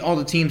 They beat all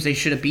the teams they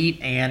should have beat.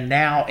 And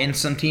now in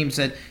some teams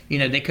that,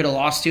 they could have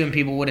lost to and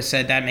people would have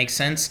said that makes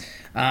sense.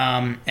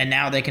 And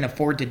now they can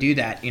afford to do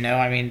that.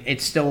 I mean,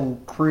 it's still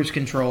cruise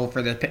control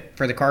for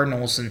the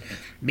Cardinals. And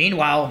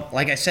meanwhile,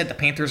 like I said, the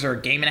Panthers are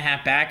a game and a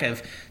half back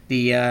of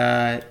the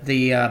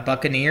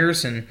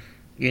Buccaneers. And,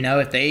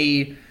 if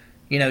they...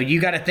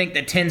 you got to think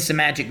that 10's the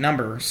magic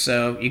number.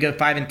 So you go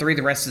 5-3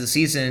 the rest of the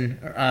season,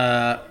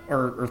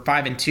 or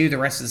 5-2 the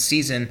rest of the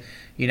season.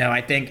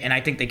 I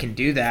think they can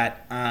do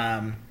that.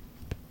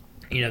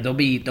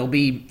 They'll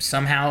be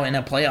somehow in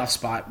a playoff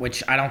spot,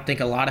 which I don't think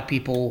a lot of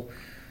people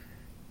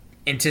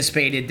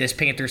anticipated this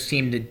Panthers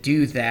team to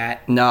do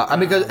that. No,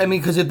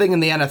 because you're thinking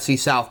the NFC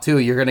South too.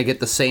 You're going to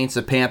get the Saints,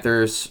 the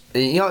Panthers,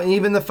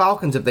 even the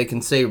Falcons if they can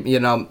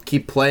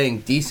keep playing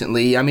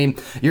decently. I mean,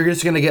 you're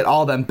just going to get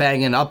all them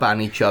banging up on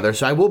each other.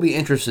 So I will be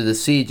interested to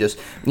see just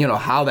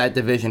how that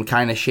division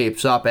kind of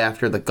shapes up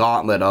after the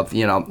gauntlet of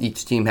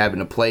each team having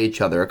to play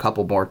each other a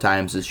couple more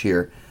times this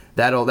year.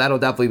 That'll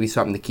definitely be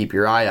something to keep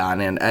your eye on.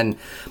 And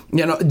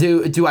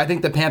do I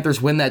think the Panthers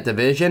win that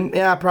division?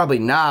 Yeah, probably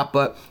not.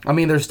 But, I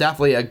mean, there's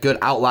definitely a good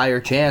outlier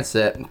chance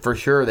that for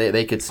sure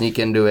they could sneak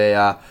into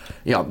a,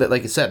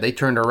 like I said, they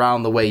turned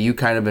around the way you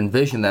kind of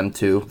envision them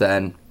to,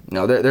 then,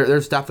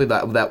 there's definitely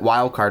that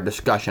wild card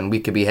discussion we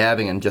could be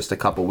having in just a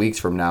couple weeks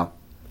from now.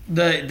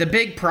 The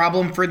big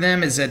problem for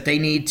them is that they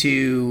need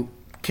to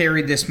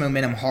carry this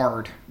momentum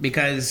hard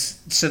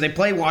so they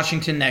play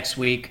Washington next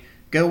week,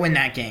 go win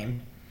that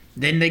game.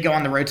 Then they go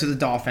on the road to the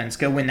Dolphins,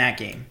 go win that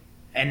game.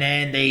 And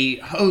then they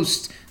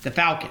host the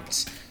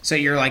Falcons. So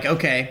you're like,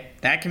 okay,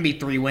 that can be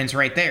 3 wins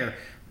right there.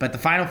 But the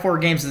final 4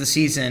 games of the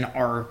season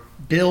are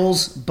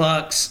Bills,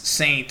 Bucks,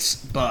 Saints,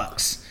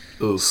 Bucks.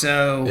 Oof.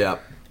 So,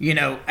 yep.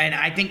 And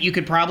I think you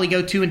could probably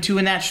go 2-2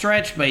 in that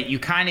stretch, but you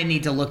kind of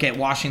need to look at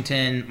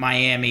Washington,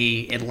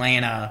 Miami,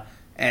 Atlanta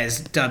as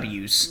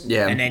W's.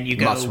 Yeah, and then you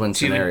go must-win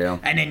scenario.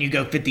 And then you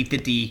go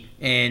 50-50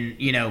 and,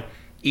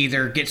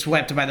 either get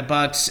swept by the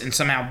Bucs and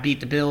somehow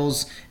beat the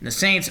Bills and the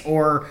Saints,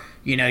 or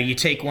you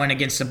take one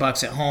against the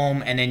Bucs at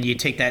home and then you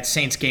take that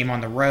Saints game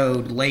on the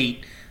road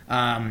late.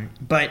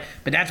 But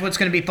that's what's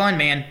going to be fun,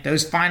 man.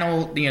 Those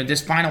final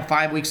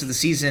 5 weeks of the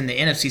season, the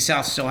NFC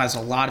South still has a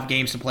lot of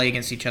games to play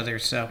against each other,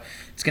 so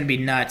it's going to be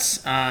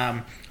nuts.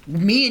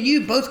 Me and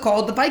you both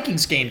called the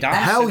Vikings game, Dom.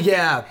 Hell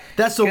yeah.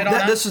 This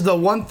is the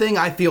one thing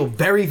I feel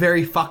very,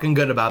 very fucking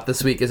good about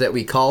this week is that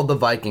we called the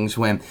Vikings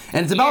win.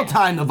 And it's about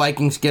time the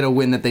Vikings get a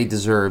win that they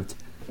deserved.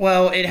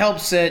 Well, it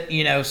helps that,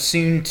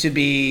 soon to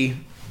be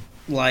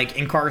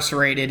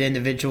incarcerated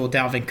individual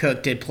Dalvin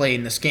Cook did play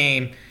in this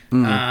game.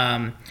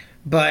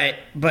 But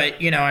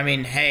I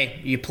mean, hey,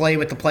 you play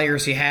with the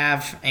players you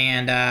have,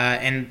 and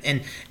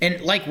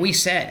like we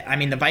said, I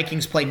mean, the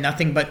Vikings played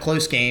nothing but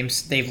close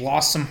games. They've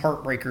lost some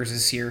heartbreakers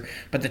this year,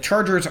 but the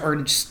Chargers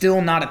are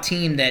still not a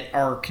team that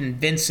are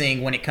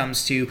convincing when it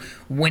comes to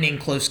winning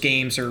close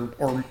games or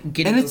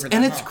getting over the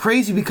hump. It's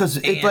crazy because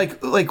it's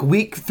like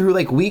week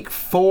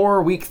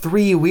 4, week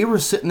 3, we were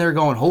sitting there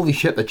going, holy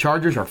shit, the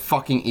Chargers are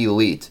fucking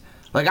elite.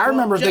 Like, I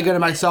remember thinking to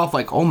myself,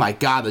 like, oh my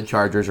God, the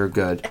Chargers are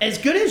good. As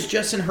good as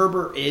Justin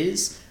Herbert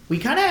is, we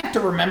kind of have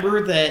to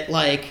remember that,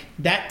 like,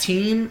 that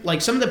team,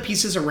 like, some of the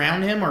pieces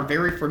around him are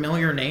very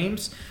familiar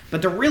names,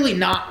 but they're really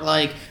not,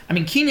 like, I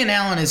mean, Keenan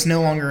Allen is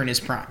no longer in his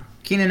prime.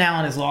 Keenan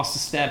Allen has lost a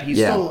step. He's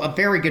still a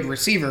very good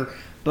receiver,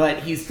 but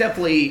he's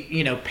definitely,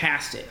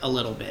 past it a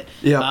little bit.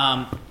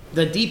 Yeah.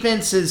 The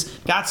defense has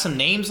got some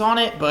names on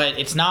it, but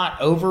it's not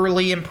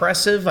overly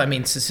impressive. I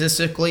mean,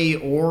 statistically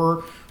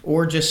or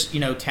just,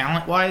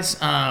 talent-wise.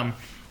 And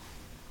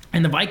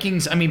the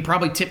Vikings, I mean,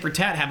 probably tit for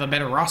tat have a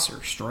better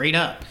roster, straight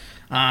up.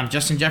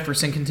 Justin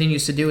Jefferson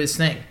continues to do his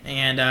thing.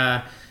 And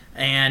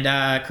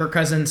Kirk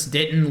Cousins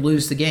didn't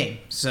lose the game.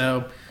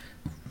 So,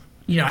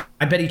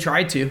 I bet he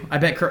tried to. I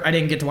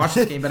didn't get to watch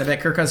this game, but I bet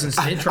Kirk Cousins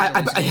did try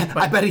to lose the game.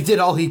 I bet he did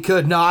all he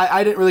could. No,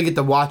 I didn't really get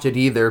to watch it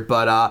either.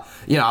 But,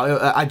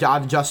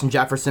 Justin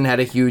Jefferson had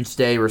a huge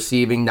day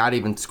receiving, not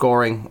even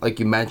scoring, like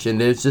you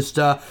mentioned. It's just,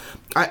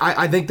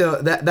 I think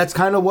that's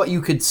kind of what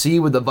you could see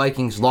with the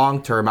Vikings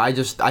long term. I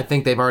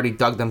think they've already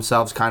dug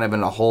themselves kind of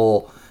in a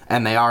hole,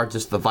 and they are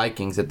just the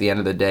Vikings at the end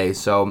of the day.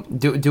 So,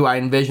 do I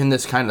envision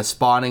this kind of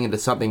spawning into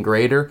something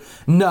greater?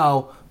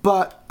 No.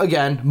 But,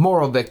 again,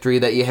 moral victory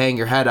that you hang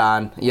your head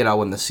on,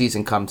 when the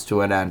season comes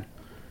to an end.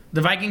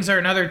 The Vikings are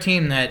another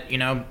team that,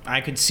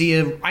 I could see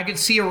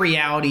a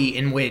reality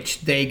in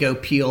which they go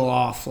peel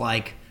off,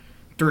 like,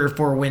 3 or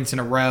 4 wins in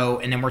a row,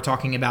 and then we're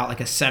talking about, like,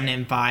 a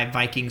 7-5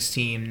 Vikings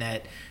team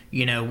that,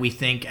 we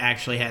think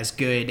actually has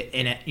good,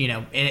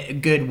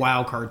 good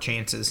wild card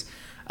chances.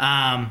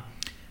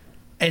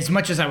 As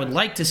much as I would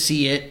like to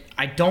see it,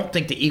 I don't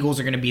think the Eagles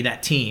are going to be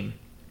that team.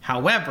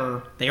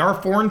 However, they are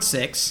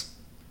 4-6.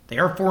 They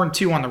are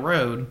 4-2 on the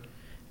road,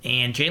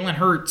 and Jalen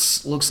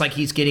Hurts looks like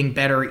he's getting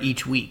better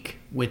each week,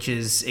 which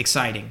is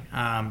exciting.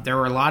 There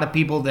were a lot of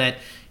people that,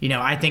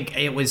 I think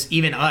it was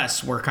even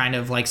us were kind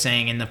of like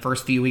saying in the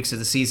first few weeks of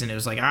the season, it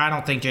was like, I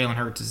don't think Jalen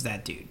Hurts is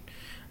that dude.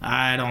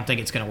 I don't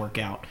think it's going to work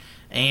out.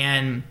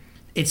 And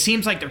it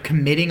seems like they're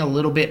committing a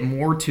little bit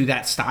more to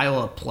that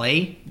style of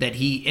play that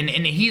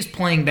and he's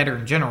playing better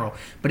in general,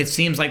 but it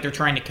seems like they're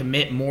trying to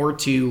commit more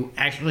to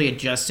actually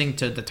adjusting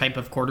to the type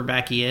of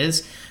quarterback he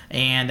is.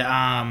 And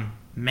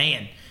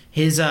man,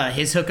 his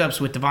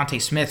hookups with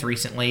Devontae Smith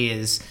recently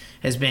has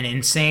been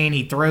insane.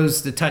 He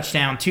throws the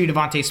touchdown to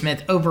Devontae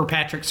Smith over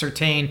Patrick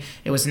Surtain.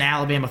 It was an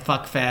Alabama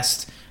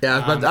fuckfest. Yeah,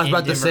 I was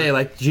about to say,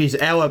 like, geez,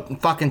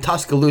 fucking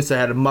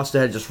Tuscaloosa must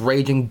have had just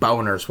raging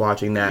boners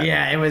watching that.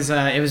 Yeah, it was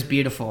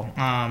beautiful.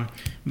 Really,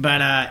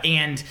 I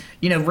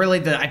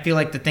feel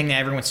like the thing that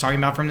everyone's talking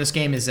about from this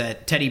game is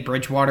that Teddy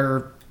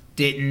Bridgewater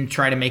didn't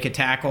try to make a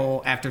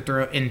tackle after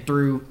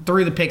threw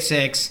the pick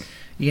six.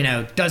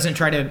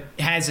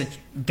 Has a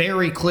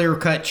very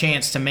clear-cut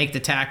chance to make the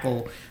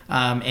tackle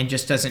and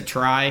just doesn't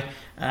try.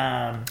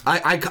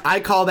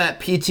 I call that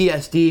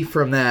PTSD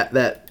from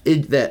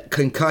that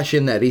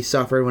concussion that he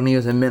suffered when he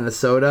was in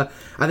Minnesota.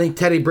 I think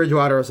Teddy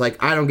Bridgewater was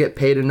like, I don't get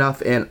paid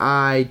enough, and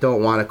I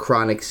don't want a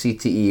chronic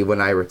CTE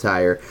when I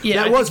retire.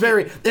 Yeah, it was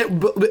very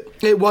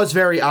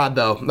odd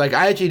though. Like,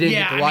 I actually didn't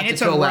get to watch it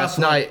until last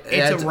night.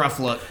 It's a rough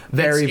look.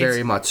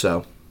 Very much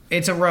so.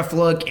 It's a rough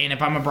look, and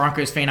if I'm a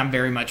Broncos fan, I'm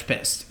very much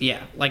pissed.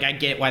 Yeah, like, I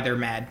get why they're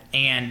mad.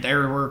 And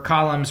there were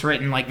columns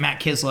written, like Matt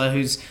Kisla,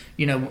 who's,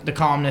 the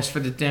columnist for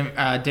the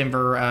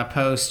Denver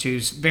Post,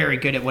 who's very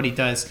good at what he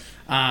does.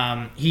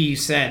 He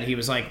said, he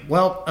was like,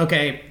 well,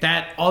 okay,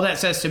 all that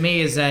says to me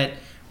is that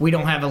we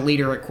don't have a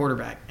leader at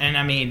quarterback. And,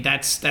 I mean,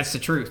 that's the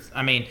truth.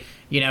 I mean,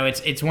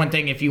 it's one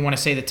thing if you want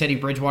to say that Teddy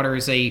Bridgewater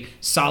is a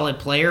solid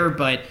player,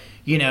 but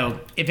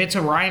if it's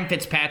a Ryan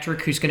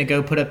Fitzpatrick who's going to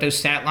go put up those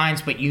stat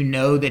lines, but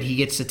that he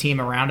gets the team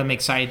around him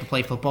excited to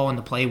play football and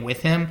to play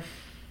with him,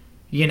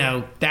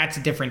 that's a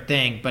different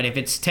thing. But if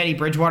it's Teddy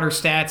Bridgewater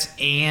stats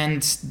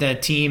and the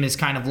team is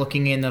kind of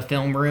looking in the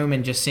film room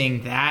and just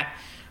seeing that,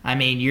 I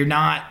mean, you're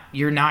not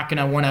going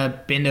to want to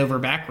bend over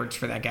backwards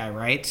for that guy,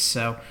 right?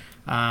 So,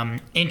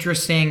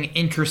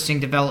 interesting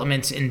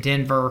developments in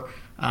Denver.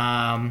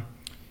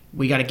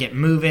 We got to get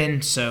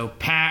moving. So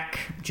Pack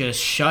just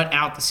shut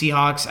out the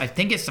Seahawks. I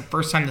think it's the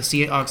first time the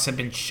Seahawks have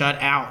been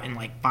shut out in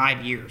like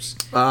 5 years.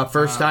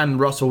 First time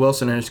Russell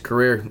Wilson in his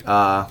career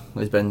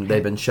they've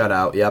been shut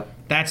out. Yep.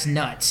 That's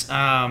nuts.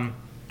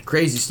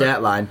 Crazy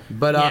stat line.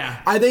 But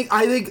yeah. I think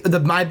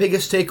my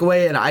biggest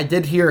takeaway, and I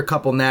did hear a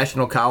couple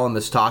national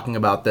columnists talking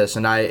about this,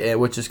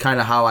 which is kind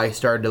of how I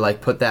started to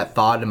like put that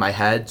thought in my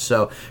head.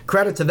 So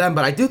credit to them,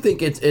 but I do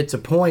think it's a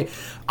point.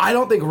 I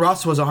don't think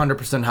Russ was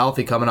 100%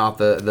 healthy coming off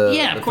the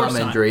thumb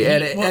injury,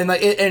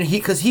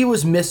 because he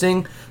was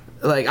missing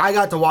like I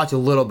got to watch a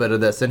little bit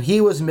of this, and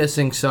he was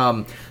missing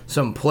some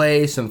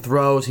plays, some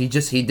throws. He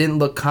didn't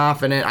look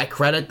confident. I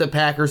credit the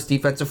Packers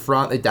defensive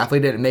front. They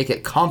definitely didn't make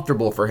it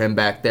comfortable for him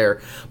back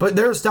there. But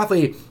there's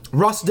definitely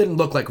Russ didn't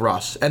look like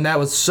Russ, and that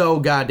was so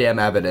goddamn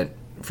evident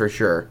for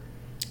sure.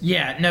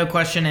 Yeah, no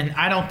question, and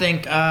I don't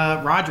think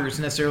Rodgers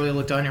necessarily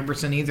looked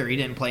 100% either. He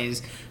didn't play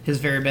his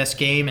very best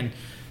game,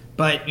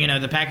 but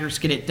the Packers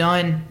get it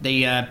done.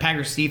 The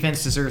Packers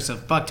defense deserves a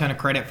fuck ton of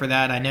credit for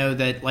that. I know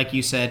that, like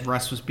you said,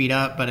 Russ was beat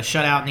up, but a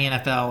shutout in the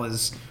NFL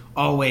is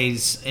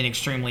always an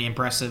extremely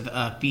impressive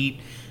feat.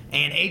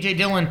 And A.J.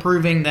 Dillon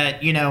proving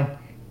that,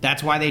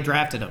 that's why they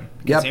drafted him.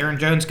 Because Aaron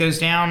Jones goes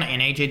down,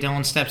 and A.J.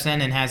 Dillon steps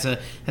in and has a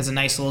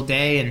nice little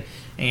day,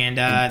 and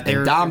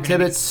Dom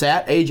Tibbetts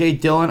sat A.J.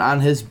 Dillon on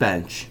his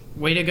bench.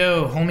 Way to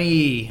go,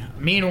 homie.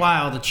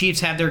 Meanwhile, the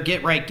Chiefs have their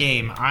get-right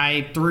game.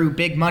 I threw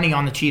big money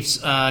on the Chiefs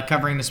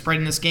covering the spread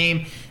in this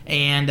game,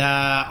 and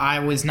I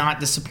was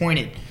not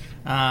disappointed.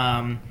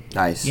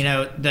 Nice.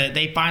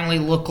 They finally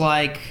look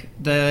like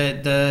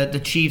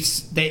the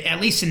Chiefs. They,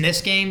 at least in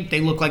this game,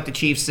 they look like the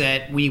Chiefs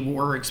that we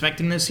were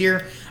expecting this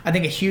year. I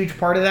think a huge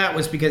part of that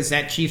was because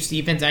that Chiefs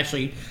defense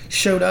actually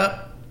showed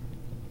up.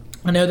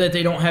 I know that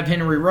they don't have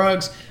Henry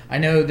Ruggs. I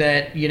know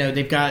that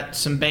they've got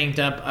some banged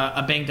up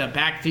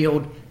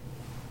backfield.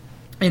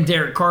 And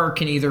Derek Carr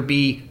can either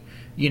be,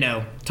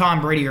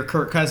 Tom Brady or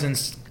Kirk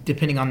Cousins,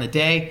 depending on the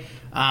day.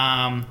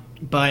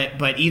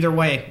 But either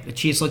way, the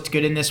Chiefs looked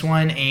good in this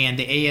one, and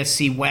the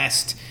AFC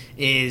West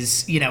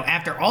is,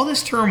 after all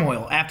this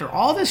turmoil, after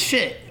all this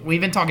shit,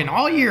 we've been talking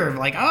all year of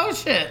like, oh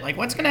shit, like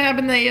what's going to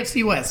happen in the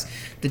AFC West?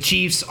 The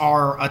Chiefs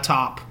are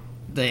atop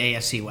the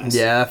AFC West.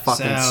 Yeah, that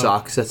fucking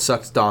sucks. That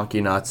sucks donkey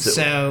nuts.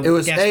 So it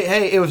was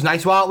it was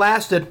nice while it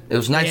lasted. It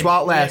was nice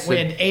while it lasted. We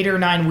had 8 or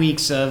 9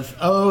 weeks of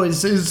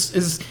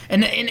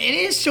and it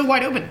is still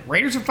wide open.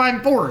 Raiders are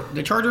 5-4.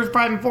 The Chargers are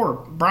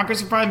 5-4.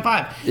 Broncos are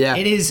 5-5. Yeah.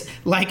 It is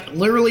like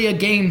literally a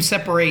game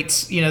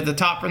separates the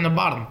top from the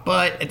bottom.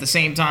 But at the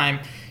same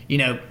time,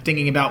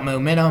 thinking about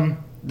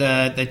momentum,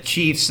 the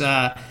Chiefs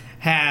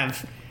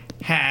have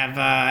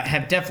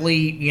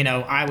definitely,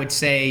 I would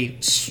say,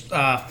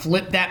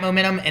 flipped that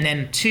momentum. And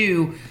then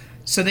 2,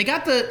 so they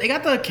got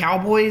the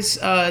Cowboys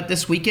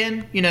this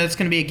weekend. It's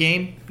going to be a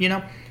game.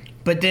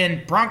 But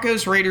then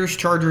Broncos, Raiders,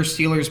 Chargers,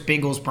 Steelers,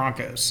 Bengals,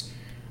 Broncos.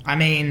 I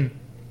mean,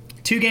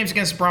 2 games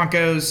against the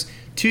Broncos.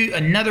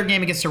 Another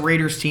game against a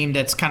Raiders team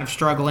that's kind of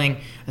struggling.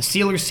 A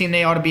Steelers team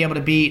they ought to be able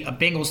to beat. A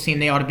Bengals team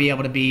they ought to be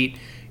able to beat.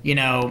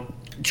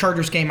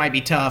 Chargers game might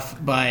be tough,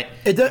 but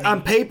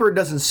on paper it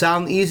doesn't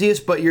sound the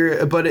easiest. But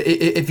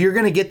if you're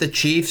going to get the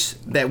Chiefs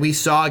that we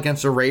saw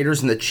against the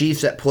Raiders and the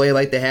Chiefs that play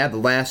like they have the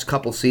last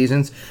couple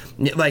seasons,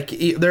 like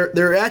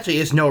there actually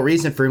is no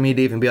reason for me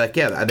to even be like,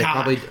 yeah,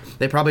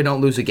 they probably don't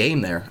lose a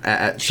game there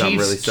at some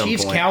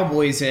Chiefs point.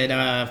 Cowboys at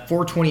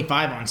 4:25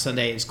 on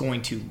Sunday is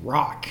going to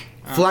rock.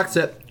 Flex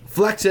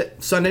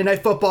it. Sunday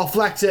Night Football.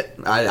 Flex it.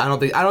 I don't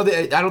think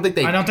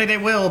they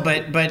will.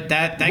 But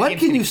that. When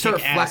can you start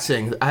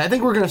flexing? I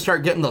think we're going to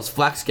start getting those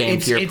flex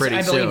games here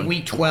pretty soon. I believe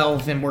week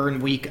 12, and we're in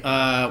week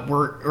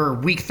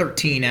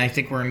 13. And I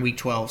think we're in week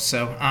 12.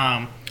 So,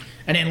 and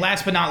then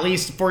last but not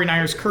least, the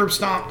 49ers curb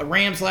stomped the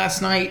Rams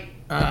last night.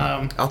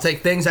 I'll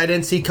take things I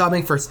didn't see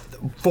coming for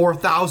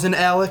 4,000,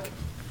 Alec.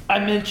 I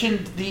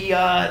mentioned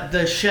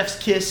the chef's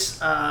kiss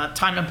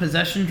time of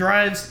possession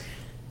drives.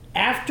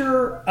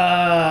 After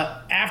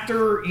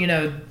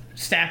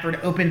Stafford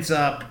opens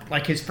up,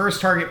 like his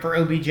first target for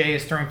OBJ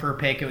is thrown for a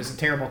pick. It was a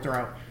terrible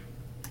throw.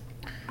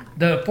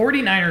 The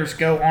 49ers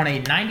go on a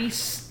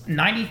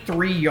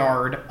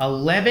 93-yard,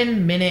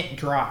 11-minute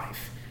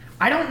drive.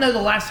 I don't know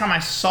the last time I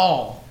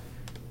saw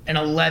an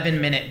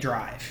 11-minute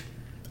drive.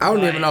 I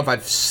don't even know if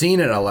I've seen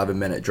an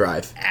 11-minute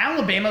drive.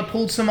 Alabama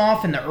pulled some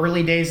off in the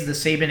early days of the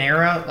Saban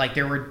era. Like,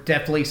 there were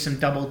definitely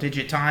some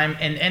double-digit time.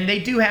 And they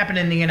do happen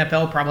in the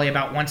NFL probably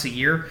about once a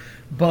year.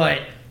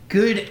 But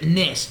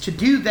goodness, to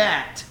do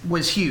that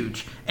was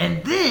huge.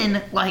 And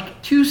then,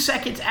 like, 2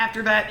 seconds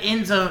after that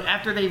end zone,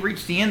 after they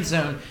reach the end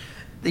zone,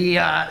 the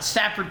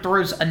Stafford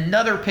throws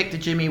another pick to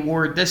Jimmy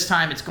Ward. This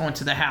time it's going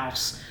to the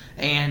house.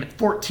 And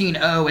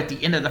 14-0 at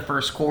the end of the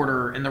first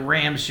quarter. And the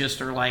Rams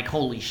just are like,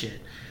 holy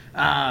shit.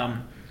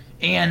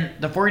 And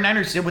the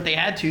 49ers did what they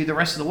had to the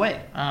rest of the way.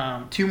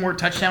 2 more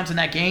touchdowns in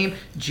that game.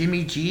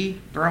 Jimmy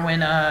G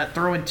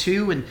throwing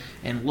 2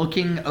 and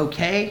looking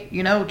okay,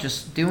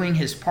 just doing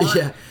his part.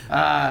 Yeah.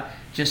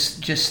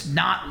 Just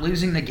not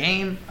losing the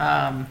game.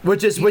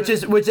 Which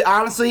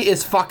honestly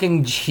is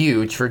fucking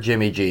huge for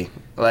Jimmy G.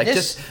 Like,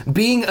 just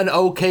being an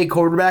okay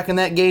quarterback in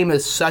that game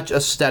is such a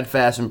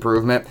steadfast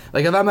improvement.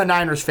 Like, if I'm a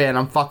Niners fan,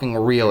 I'm fucking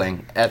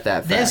reeling at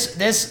that fact.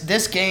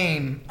 This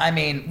game, I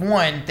mean,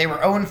 one, they were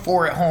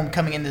 0-4 at home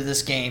coming into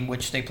this game,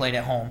 which they played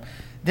at home.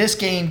 This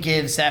game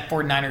gives that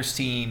 49ers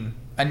team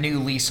a new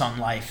lease on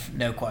life,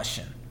 no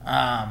question.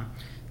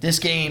 This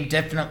game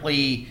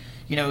definitely,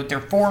 they're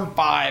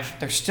 4-5.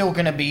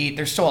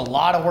 There's still a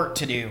lot of work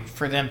to do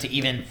for them to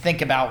even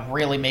think about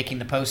really making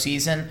the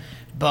postseason.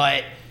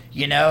 But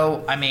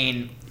I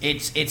mean,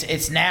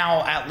 it's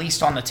now at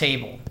least on the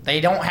table. They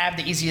don't have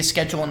the easiest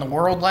schedule in the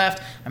world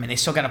left. I mean, they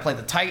still got to play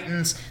the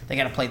Titans. They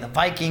got to play the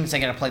Vikings. They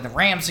got to play the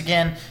Rams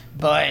again.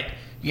 But,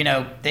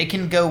 they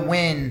can go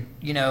win,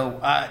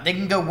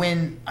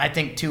 I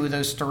think, 2 of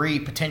those 3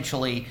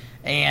 potentially.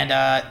 And,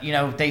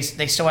 they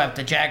still have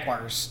the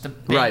Jaguars, the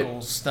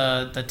Bengals,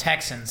 right. the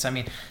Texans. I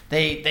mean,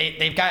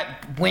 they've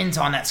got wins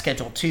on that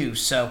schedule too.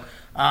 So,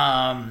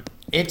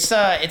 it's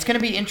going to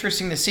be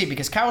interesting to see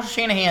because Kyle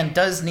Shanahan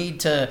does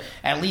need to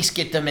at least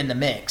get them in the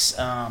mix.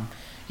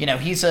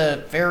 He's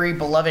a very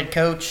beloved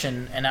coach,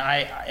 and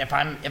if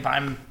I'm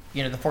the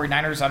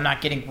 49ers, I'm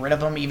not getting rid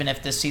of him even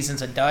if this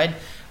season's a dud.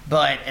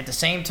 But at the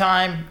same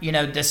time,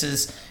 this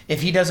is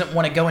if he doesn't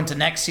want to go into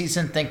next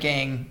season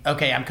thinking,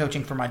 okay, I'm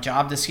coaching for my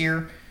job this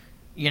year.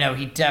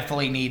 He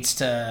definitely needs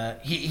to.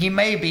 He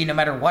may be no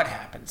matter what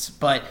happens,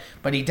 but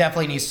he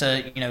definitely needs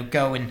to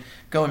go and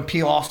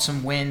peel off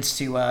some wins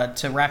to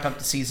wrap up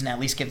the season. At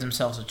least give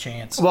themselves a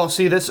chance. Well,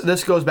 see,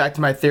 this goes back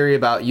to my theory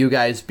about you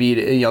guys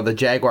the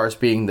Jaguars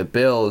beating the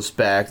Bills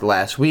back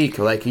last week.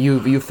 Like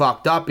you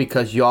fucked up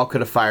because y'all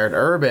could have fired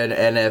Urban,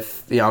 and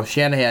if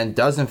Shanahan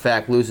does in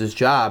fact lose his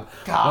job,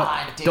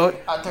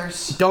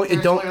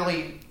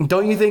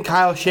 don't you think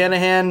Kyle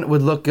Shanahan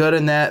would look good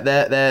in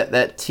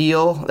that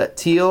teal?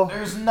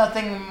 There's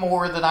nothing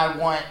more that I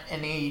want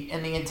in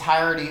the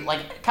entirety.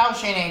 Like Kyle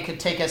Shanahan could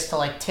take us to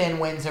like 10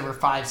 wins over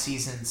 5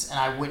 seasons, and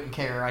I wouldn't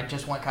care. I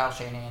just want Kyle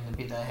Shanahan to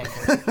be the head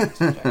coach of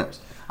the Jaguars.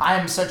 I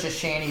am such a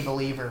Shanny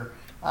believer,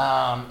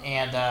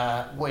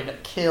 and would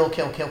kill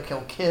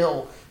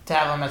to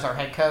have him as our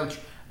head coach.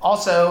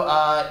 Also,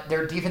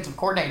 their defensive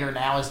coordinator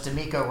now is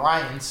DeMeco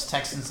Ryans,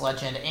 Texans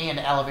legend and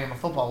Alabama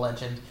football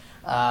legend.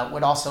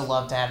 Would also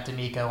love to have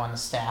DeMeco on the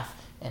staff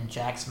in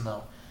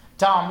Jacksonville.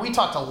 Dom, we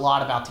talked a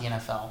lot about the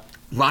NFL.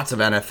 Lots of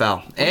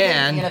NFL. We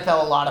gave the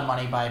NFL a lot of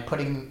money by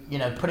putting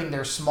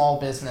their small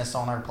business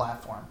on our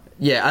platform.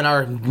 Yeah, on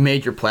our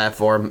major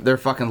platform. They're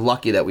fucking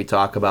lucky that we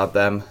talk about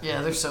them.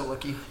 Yeah, they're so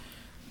lucky.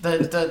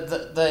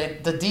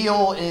 The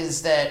deal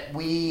is that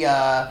we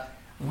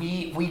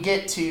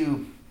get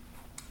to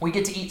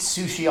eat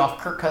sushi off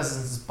Kirk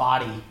Cousins'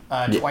 body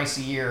twice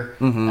a year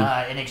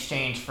in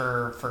exchange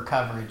for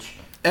coverage.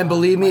 And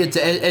believe me,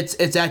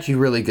 it's actually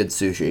really good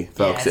sushi,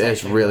 folks. Yeah,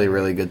 it's really,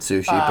 really good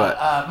sushi.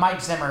 But Mike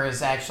Zimmer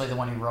is actually the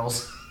one who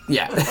rolls.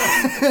 Yeah.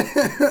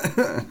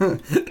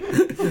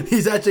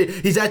 he's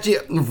actually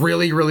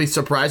really, really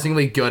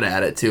surprisingly good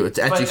at it too. It's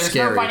actually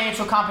scary. There's no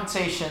financial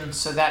compensation,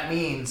 so that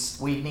means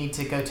we need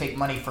to go take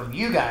money from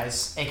you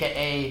guys,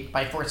 aka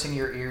by forcing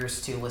your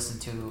ears to listen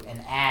to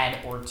an ad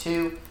or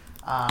two.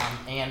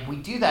 And we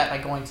do that by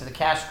going to the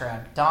cash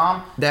grab.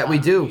 Dom, we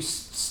do. You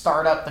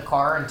start up the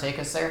car and take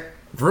us there.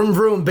 Vroom,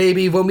 vroom,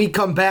 baby. When we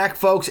come back,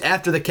 folks,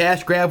 after the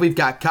cash grab, we've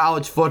got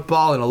college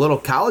football and a little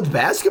college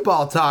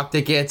basketball talk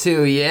to get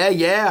to.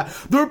 Yeah.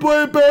 They're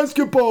playing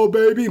basketball,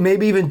 baby.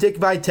 Maybe even Dick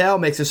Vitale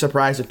makes a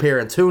surprise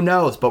appearance. Who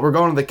knows? But we're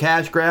going to the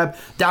cash grab.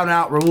 Down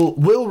Out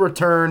will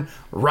return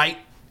right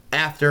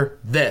after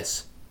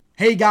this.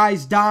 Hey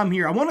guys, Dom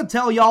here. I want to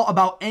tell y'all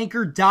about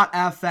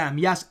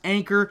Anchor.fm. Yes,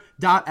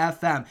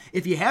 Anchor.fm.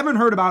 If you haven't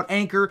heard about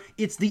Anchor,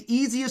 it's the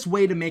easiest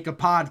way to make a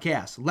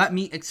podcast. Let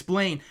me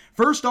explain.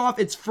 First off,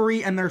 it's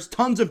free and there's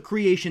tons of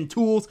creation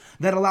tools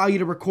that allow you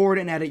to record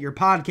and edit your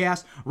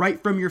podcast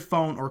right from your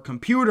phone or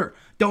computer.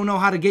 Don't know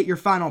how to get your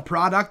final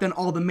product on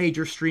all the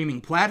major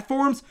streaming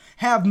platforms?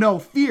 Have no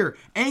fear.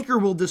 Anchor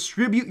will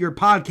distribute your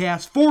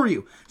podcast for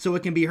you so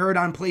it can be heard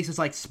on places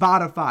like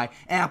Spotify,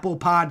 Apple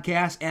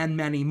Podcasts, and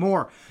many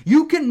more.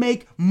 You can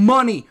make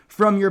money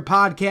from your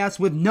podcast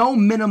with no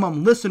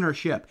minimum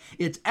listenership.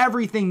 It's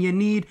everything you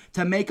need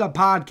to make a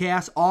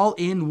podcast all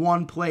in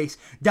one place.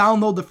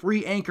 Download the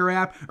free Anchor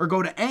app or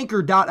go to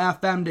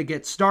Anchor.fm to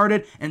get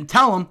started and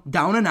tell them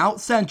Down and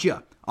Out sent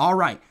you. All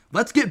right,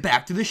 let's get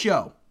back to the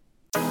show.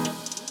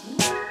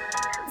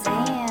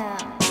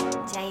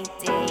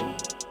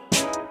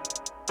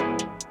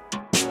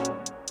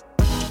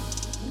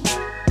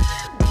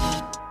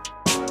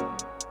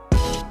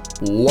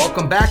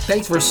 Welcome back.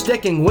 Thanks for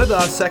sticking with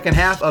us. Second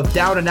half of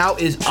Down and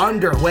Out is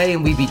underway,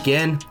 and we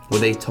begin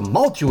with a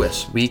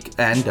tumultuous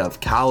weekend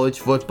of college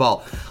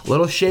football.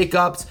 Little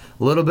shakeups,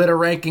 a little bit of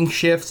ranking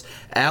shifts.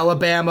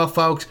 Alabama,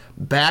 folks,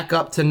 back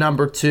up to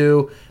number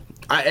 2.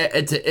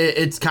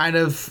 It's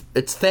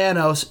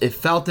Thanos. It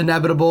felt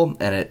inevitable,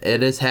 and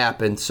it has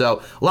happened.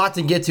 So, a lot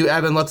to get to,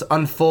 Evan. Let's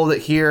unfold it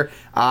here.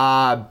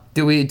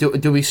 Do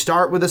we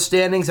start with the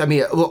standings? I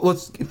mean,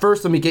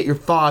 let me get your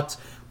thoughts.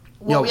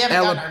 Well, we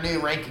haven't gotten our new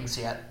rankings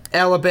yet.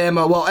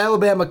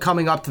 Alabama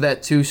coming up to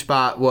that 2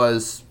 spot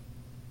was,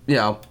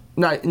 a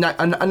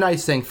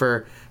nice thing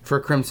for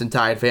Crimson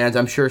Tide fans.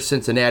 I'm sure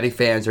Cincinnati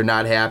fans are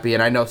not happy,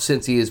 and I know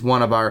Cincy is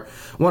one of our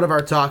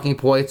talking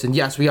points. And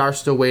yes, we are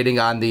still waiting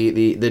on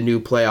the new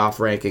playoff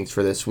rankings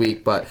for this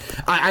week. But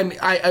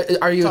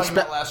are you talking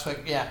about last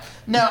week? Yeah.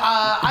 No.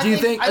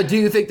 Do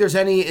you think there's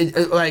any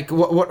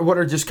what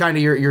are just kind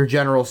of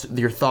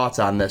your thoughts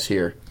on this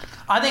here?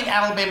 I think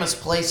Alabama's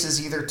place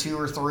is either 2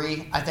 or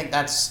 3. I think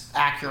that's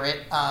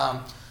accurate.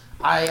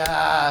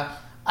 I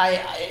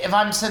if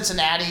I'm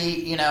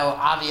Cincinnati,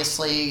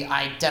 obviously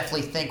I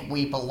definitely think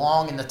we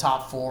belong in the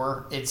top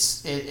 4.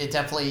 It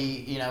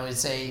definitely,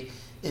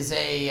 is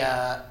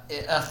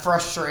a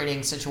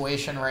frustrating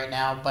situation right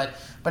now. But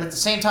at the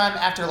same time,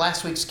 after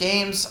last week's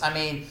games, I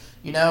mean,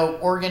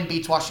 Oregon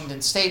beats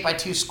Washington State by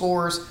 2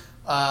 scores.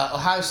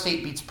 Ohio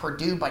State beats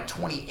Purdue by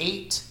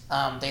 28.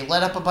 They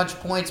let up a bunch of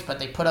points, but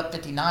they put up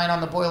 59 on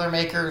the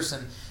Boilermakers.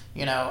 And,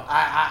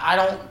 I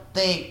don't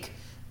think,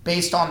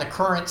 based on the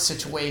current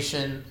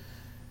situation,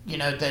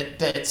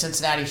 that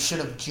Cincinnati should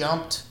have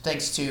jumped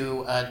thanks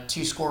to a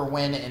 2-score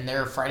win in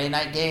their Friday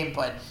night game.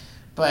 But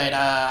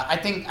I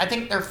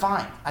think they're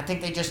fine. I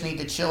think they just need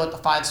to chill at the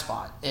 5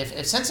 spot.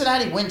 If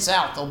Cincinnati wins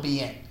out, they'll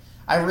be in.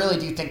 I really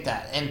do think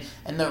that.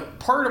 And the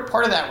part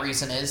of that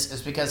reason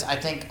is because I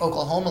think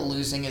Oklahoma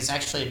losing is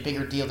actually a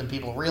bigger deal than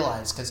people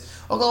realize, because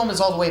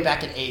Oklahoma's all the way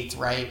back at 8th,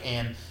 right?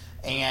 And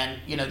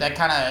that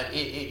kind of,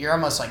 you're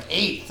almost like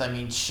 8th. I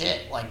mean,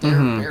 shit, like they're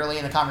barely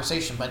in the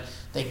conversation. But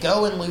they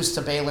go and lose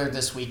to Baylor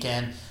this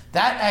weekend.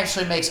 That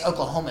actually makes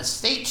Oklahoma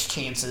State's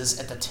chances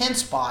at the 10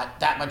 spot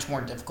that much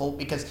more difficult,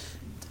 because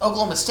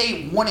Oklahoma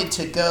State wanted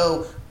to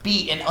go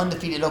beat an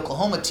undefeated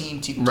Oklahoma team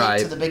to get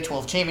to the Big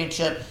 12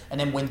 championship and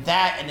then win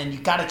that, and then you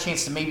got a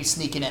chance to maybe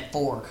sneak in at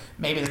 4.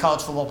 Maybe the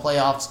college football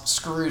playoffs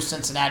screw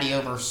Cincinnati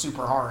over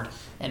super hard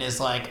and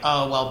is like,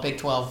 oh, well, Big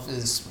 12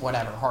 is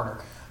whatever,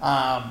 harder.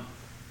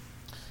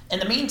 In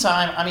the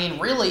meantime, I mean,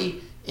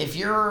 really,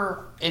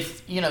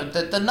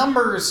 the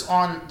numbers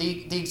on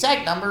the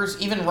exact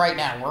numbers, even right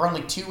now, we're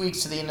only 2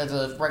 weeks to the end of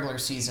the regular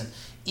season.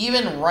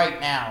 Even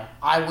right now,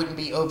 I wouldn't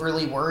be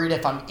overly worried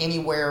if I'm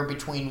anywhere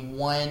between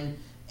 1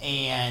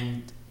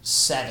 and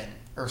 7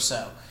 or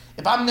so.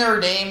 If I'm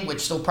Notre Dame,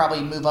 which they'll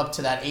probably move up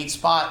to that 8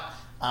 spot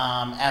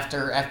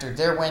after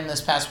their win this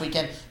past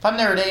weekend, if I'm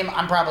Notre Dame,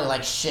 I'm probably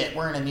like, shit,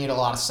 we're going to need a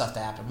lot of stuff to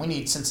happen. We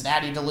need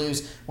Cincinnati to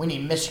lose. We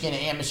need Michigan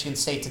and Michigan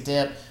State to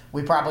dip.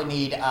 We probably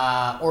need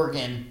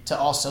Oregon to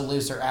also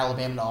lose, or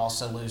Alabama to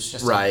also lose,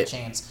 just to have a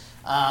chance.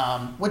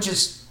 Which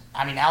is,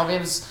 I mean,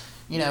 Alabama's,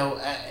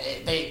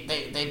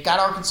 they've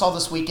got Arkansas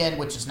this weekend,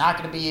 which is not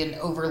going to be an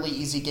overly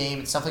easy game.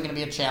 It's definitely going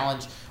to be a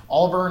challenge.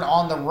 Auburn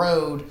on the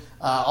road,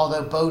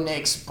 although Bo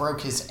Nix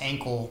broke his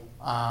ankle,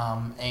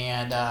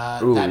 and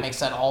that makes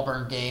that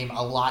Auburn game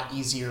a lot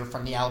easier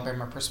from the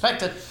Alabama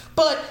perspective.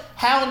 But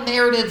how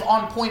narrative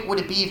on point would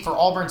it be for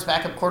Auburn's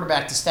backup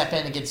quarterback to step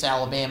in against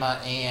Alabama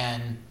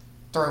and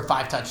throw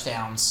 5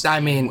 touchdowns?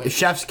 I mean,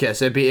 chef's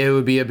kiss. It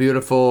would be a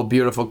beautiful,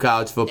 beautiful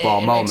college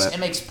football moment. It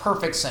makes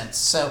perfect sense.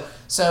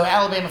 So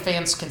Alabama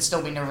fans can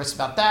still be nervous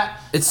about that.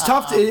 It's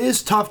tough. It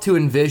is tough to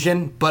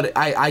envision, but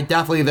I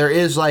definitely, there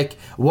is like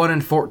 1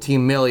 in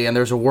 14 million.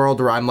 There's a world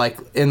where I'm like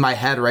in my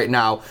head right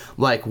now,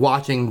 like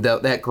watching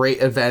that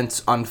great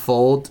events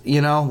unfold.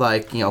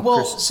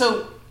 Well,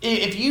 so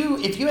if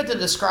you had to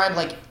describe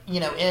like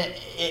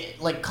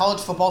like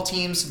college football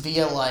teams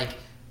via like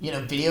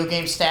video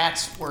game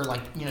stats, where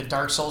like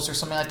Dark Souls or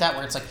something like that,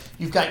 where it's like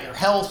you've got your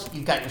health,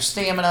 you've got your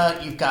stamina,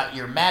 you've got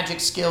your magic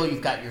skill,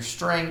 you've got your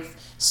strength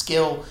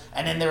skill,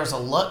 and then there's a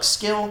luck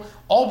skill.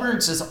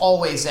 Auburn's is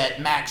always at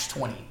max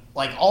 20.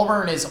 Like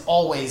Auburn is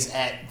always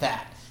at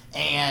that,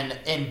 and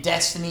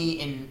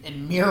destiny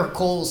and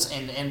miracles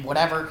and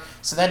whatever.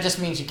 So that just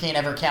means you can't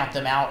ever count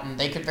them out, and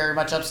they could very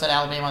much upset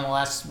Alabama on the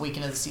last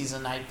weekend of the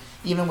season.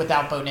 Even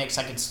without Bo Nix,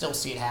 I could still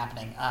see it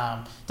happening.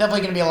 Definitely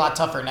going to be a lot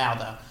tougher now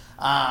though.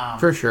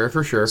 For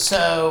sure.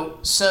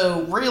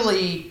 So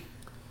really,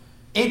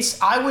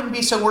 I wouldn't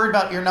be so worried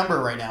about your number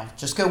right now.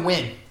 Just go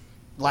win.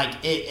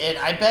 Like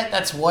I bet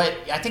that's what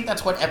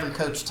every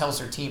coach tells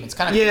their team. It's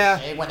kind of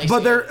cliche when they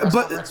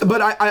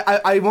but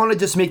I want to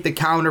just make the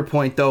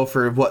counterpoint though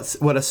for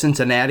what a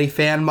Cincinnati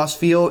fan must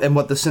feel and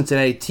what the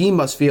Cincinnati team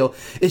must feel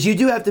is you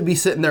do have to be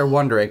sitting there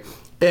wondering,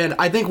 and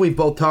I think we've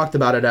both talked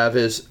about it, Ev,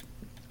 is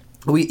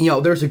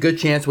there's a good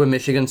chance when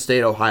Michigan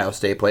State, Ohio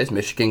State plays,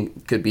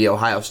 Michigan could be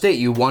Ohio State.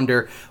 You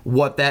wonder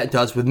what that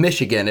does with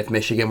Michigan. If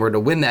Michigan were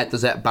to win that,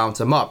 does that bounce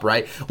them up,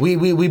 right?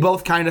 We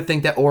both kind of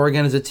think that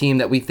Oregon is a team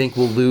that we think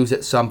will lose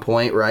at some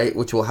point, right?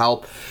 Which will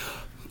help.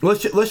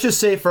 Let's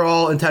just say for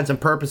all intents and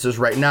purposes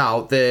right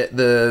now,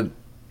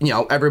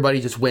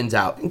 everybody just wins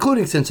out,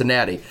 including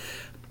Cincinnati.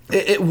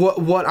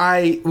 What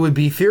I would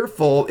be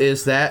fearful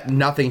is that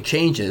nothing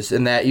changes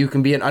and that you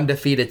can be an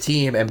undefeated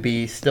team and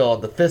be still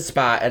at the 5th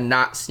spot and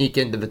not sneak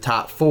into the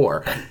top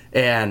 4.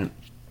 And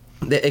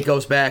it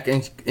goes back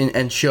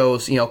and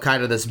shows,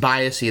 kind of this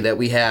biasy that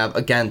we have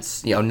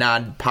against,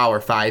 non-Power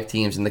 5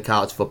 teams in the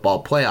college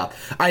football playoff.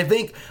 I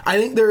think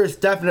there is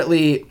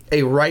definitely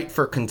a right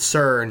for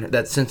concern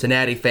that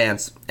Cincinnati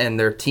fans and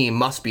their team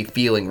must be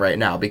feeling right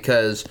now,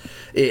 because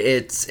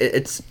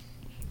it's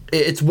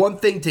one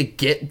thing to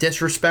get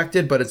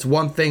disrespected, but it's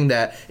one thing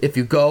that if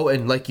you go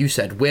and, like you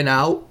said, win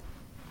out,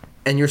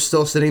 and you're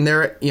still sitting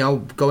there,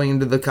 going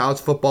into the college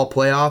football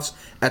playoffs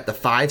at the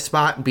 5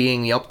 spot,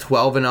 being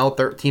 12-0,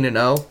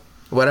 13-0,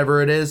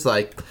 whatever it is,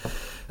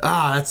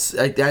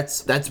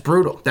 that's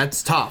brutal.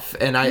 That's tough,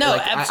 and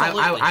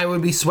I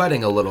would be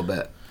sweating a little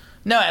bit.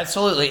 No,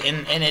 absolutely,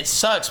 and it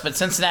sucks, but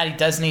Cincinnati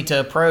does need to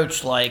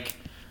approach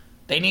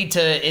They need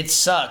to. It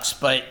sucks,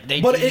 but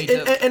they. But need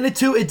to. And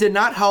it did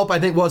not help. I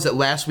think was it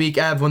last week,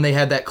 Ev, when they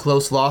had that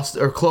close loss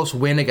or close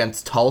win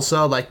against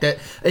Tulsa, like that.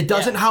 It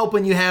doesn't help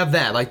when you have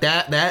that, like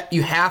that.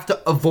 You have to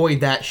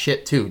avoid that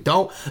shit too.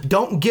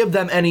 Don't give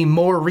them any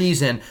more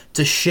reason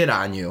to shit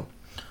on you.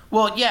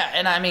 Well, yeah,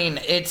 and I mean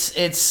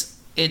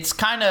it's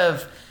kind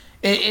of.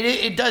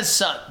 It does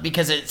suck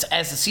because it's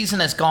as the season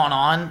has gone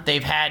on,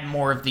 they've had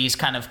more of these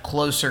kind of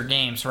closer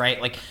games,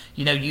 right? Like,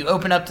 you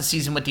open up the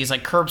season with these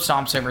like curb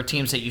stomps over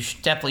teams that you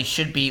definitely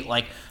should beat,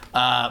 like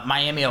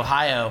Miami,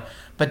 Ohio.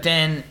 But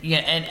then,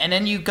 and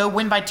then you go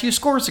win by 2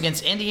 scores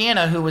against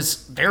Indiana, who was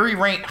very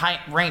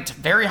ranked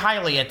very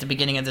highly at the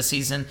beginning of the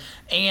season,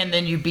 and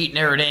then you beat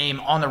Notre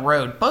Dame on the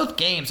road, both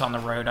games on the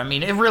road. I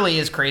mean, it really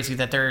is crazy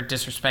that they're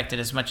disrespected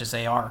as much as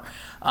they are.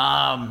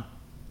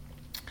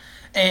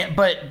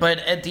 But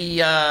at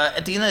the end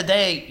of the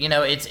day,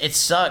 it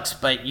sucks.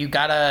 But you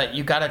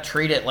gotta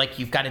treat it like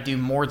you've got to do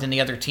more than the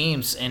other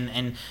teams,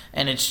 and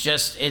it's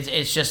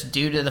just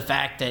due to the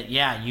fact that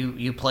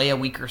you play a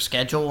weaker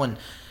schedule and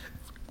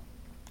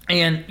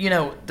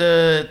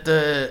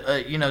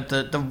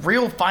the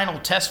real final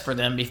test for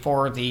them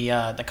before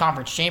the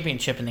conference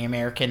championship in the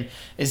American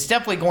is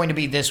definitely going to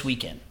be this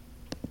weekend.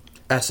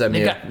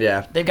 SMU,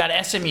 they've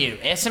got SMU.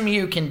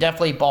 SMU can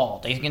definitely ball.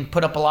 They can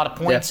put up a lot of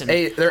points.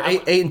 Yeah. They're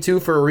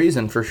 8-2 for a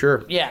reason, for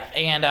sure. Yeah,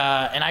 and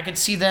I could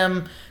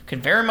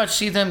very much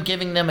see them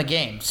giving them a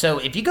game. So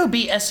if you go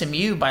beat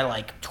SMU by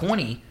like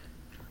 20,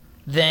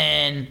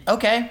 then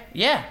okay,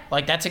 yeah,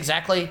 like that's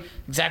exactly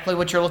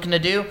what you're looking to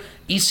do.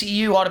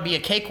 ECU ought to be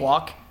a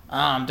cakewalk.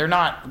 They're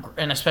not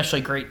an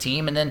especially great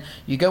team, and then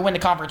you go win the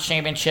conference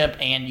championship,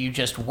 and you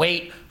just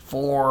wait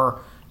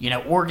for.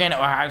 Oregon,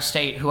 Ohio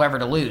State, whoever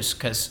to lose,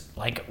 because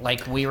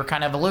like we were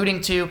kind of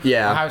alluding to,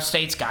 Ohio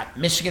State's got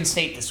Michigan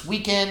State this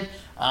weekend.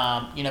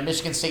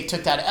 Michigan State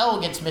took that L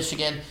against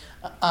Michigan,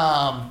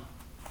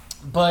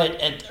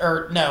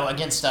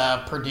 against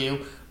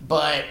Purdue.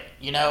 But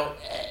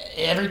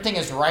everything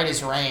is right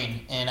as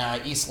rain in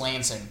East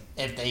Lansing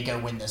if they go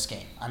win this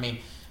game. I mean,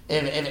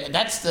 if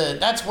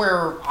that's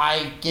where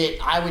I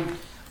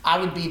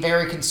would be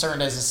very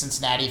concerned as a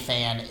Cincinnati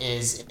fan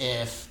is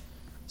if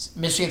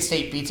Michigan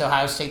State beats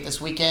Ohio State this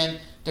weekend,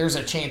 there's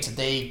a chance that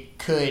they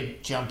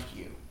could jump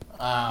you.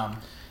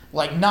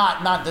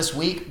 Not this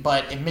week,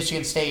 but if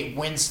Michigan State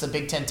wins the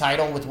Big Ten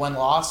title with 1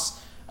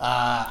 loss,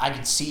 I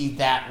could see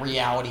that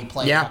reality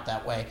playing out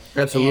that way.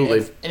 Absolutely.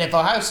 And if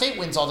Ohio State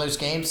wins all those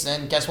games,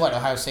 then guess what?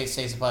 Ohio State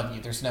stays above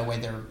you. There's no way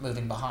they're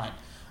moving behind.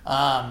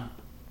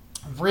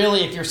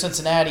 Really, if you're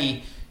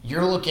Cincinnati,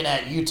 you're looking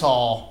at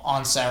Utah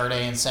on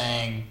Saturday and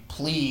saying,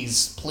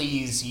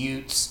 please,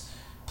 Utes,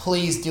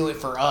 please do it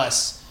for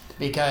us.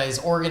 Because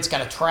Oregon's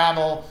got to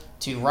travel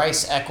to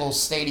Rice-Eccles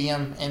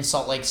Stadium in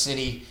Salt Lake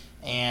City,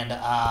 and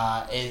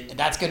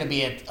that's going to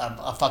be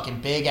a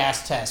fucking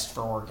big-ass test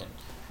for Oregon.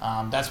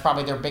 That's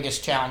probably their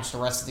biggest challenge the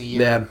rest of the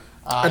year. Yeah.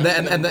 And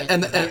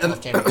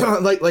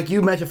like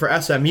you mentioned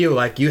for SMU,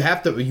 like you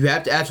have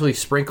to actually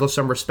sprinkle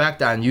some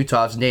respect on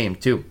Utah's name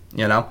too.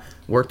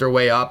 Work their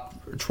way up.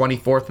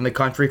 24th in the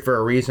country for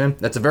a reason.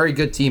 That's a very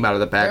good team out of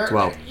the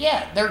Pac-12.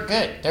 They're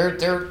good.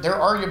 They're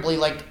arguably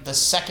like the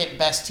second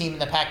best team in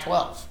the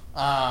Pac-12.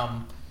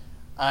 I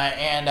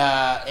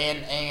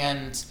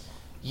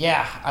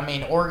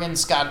mean,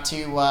 Oregon's got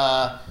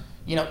to.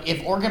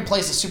 If Oregon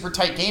plays a super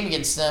tight game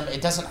against them,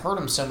 it doesn't hurt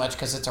them so much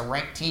because it's a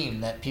ranked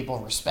team that people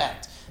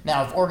respect.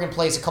 Now, if Oregon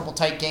plays a couple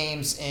tight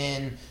games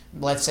in,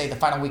 let's say, the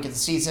final week of the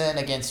season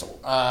against,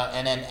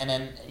 and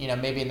then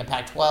maybe in the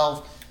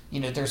Pac-12.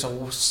 There's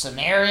a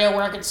scenario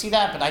where I could see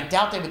that, but I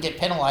doubt they would get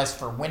penalized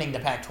for winning the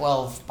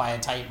Pac-12 by a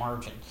tight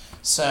margin.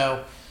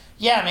 So,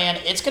 yeah, man,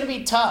 it's going to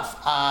be tough.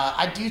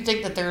 I do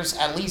think that there's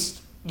at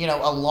least,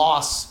 a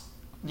loss.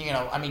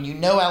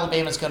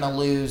 Alabama's going to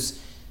lose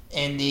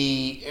in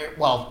the –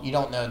 well, you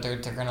don't know they're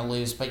going to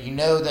lose, but you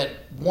know that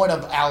one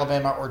of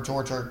Alabama or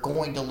Georgia are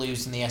going to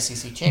lose in the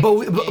SEC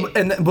championship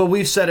game. But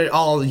we've said it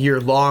all year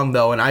long,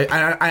 though, and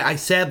I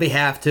sadly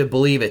have to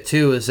believe it,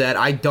 too, is that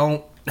I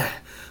don't –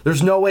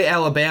 there's no way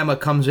Alabama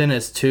comes in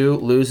as 2,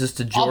 loses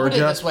to Georgia. I'll put it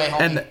this way,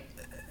 homie.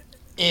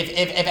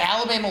 If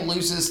Alabama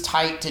loses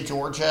tight to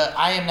Georgia,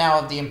 I am now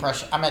of the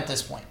impression – I'm at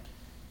this point.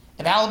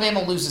 If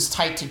Alabama loses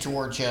tight to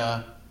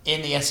Georgia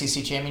in the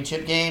SEC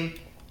championship game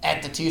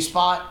at the 2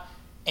 spot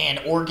and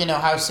Oregon,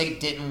 Ohio State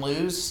didn't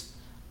lose,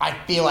 I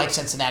feel like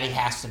Cincinnati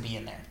has to be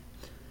in there.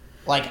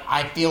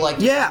 I feel like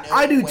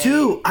I do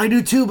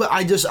too, but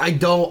I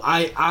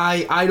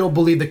don't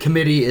believe the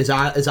committee is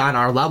on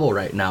our level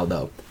right now,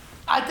 though.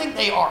 I think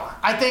they are.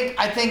 I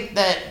think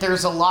that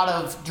there's a lot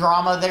of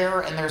drama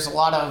there and there's a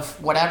lot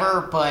of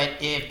whatever, but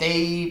if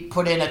they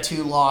put in a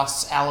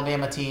 2-loss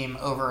Alabama team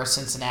over a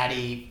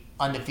Cincinnati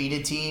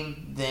undefeated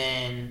team,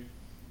 then,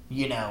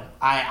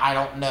 I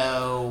don't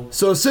know.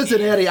 So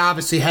Cincinnati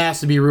obviously has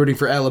to be rooting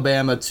for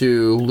Alabama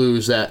to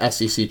lose that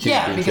SEC championship.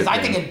 Yeah, because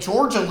I think if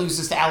Georgia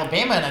loses to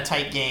Alabama in a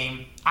tight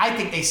game, I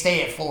think they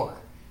stay at 4.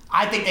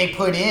 I think they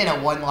put in a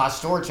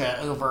 1-loss Georgia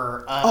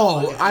over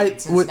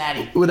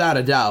Cincinnati. Without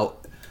a doubt.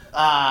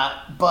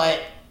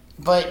 But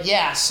But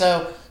yeah,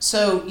 so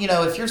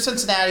if you're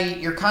Cincinnati,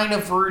 you're kind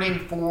of rooting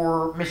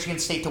for Michigan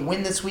State to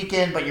win this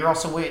weekend, but you're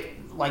also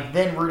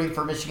then rooting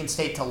for Michigan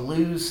State to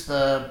lose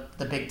the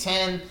Big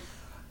Ten.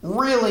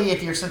 Really,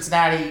 if you're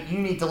Cincinnati, you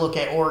need to look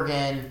at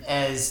Oregon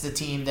as the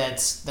team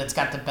that's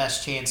got the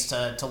best chance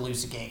to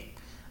lose a game,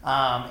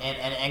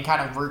 and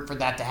kind of root for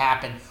that to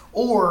happen.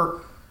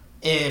 Or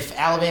if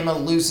Alabama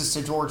loses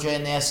to Georgia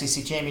in the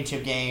SEC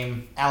championship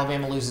game,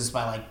 Alabama loses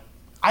by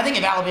I think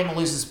if Alabama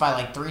loses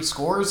by 3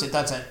 scores,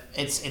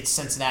 it's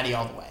Cincinnati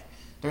all the way.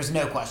 There's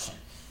no question.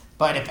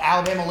 But if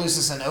Alabama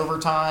loses in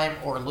overtime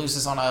or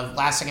loses on a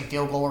last-second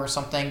field goal or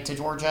something to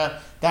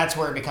Georgia, that's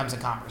where it becomes a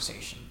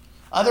conversation.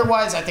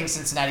 Otherwise, I think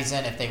Cincinnati's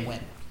in if they win.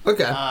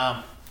 Okay.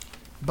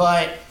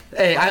 But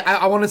hey,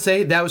 I want to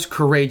say that was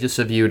courageous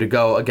of you to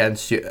go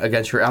against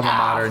your alma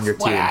mater and your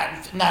team.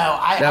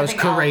 That was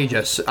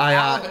courageous.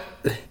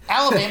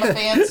 Alabama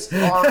fans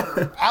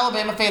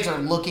are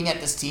looking at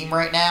this team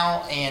right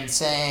now and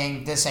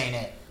saying this ain't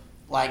it.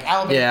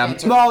 Alabama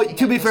fans are well,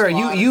 to be fair,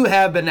 you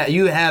have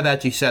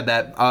actually said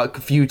that a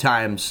few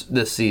times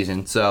this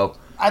season. So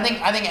I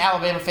think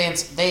Alabama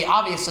fans, they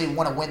obviously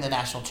want to win the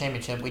national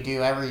championship. We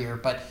do every year,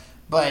 but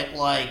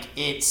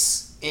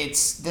this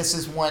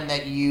is one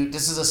that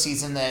this is a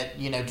season that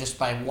just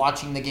by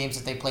watching the games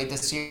that they played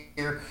this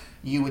year,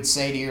 you would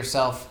say to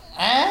yourself,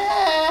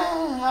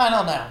 I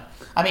don't know.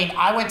 I mean,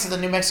 I went to the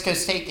New Mexico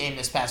State game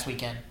this past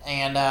weekend,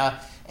 and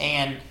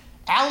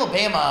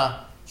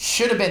Alabama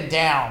should have been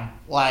down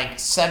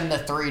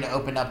 7-3 to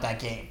open up that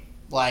game,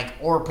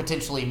 or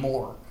potentially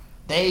more.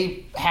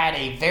 They had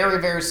a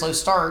very, very slow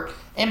start,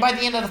 and by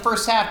the end of the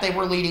first half, they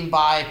were leading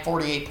by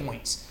 48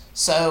 points.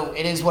 So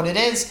it is what it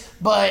is,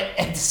 but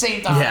at the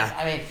same time,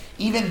 I mean,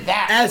 even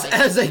that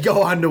as they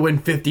go on to win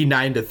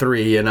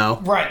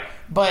 59-3, right?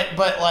 But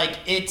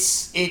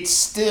it's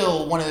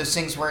still one of those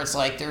things where it's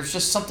there's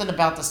just something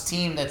about this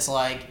team that's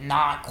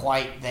not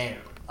quite there,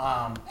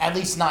 at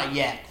least not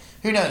yet.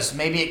 Who knows?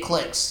 Maybe it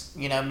clicks.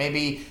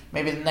 Maybe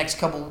the next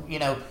couple.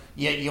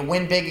 You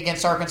win big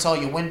against Arkansas.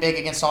 You win big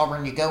against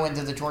Auburn. You go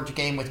into the Georgia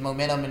game with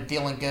momentum and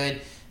feeling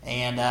good.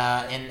 And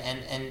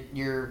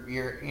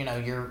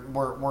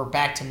we're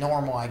back to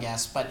normal, I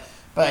guess. But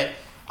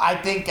I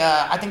think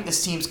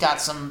this team's got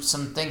some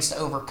things to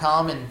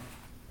overcome,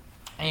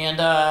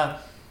 and I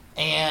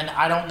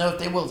don't know if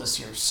they will this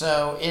year.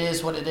 So it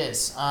is what it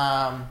is.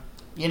 I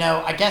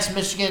guess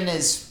Michigan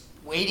is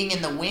waiting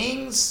in the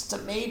wings to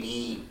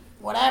maybe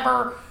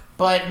whatever.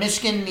 But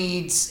Michigan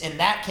needs, in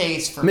that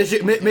case, for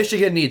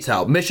Michigan needs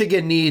help.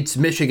 Michigan needs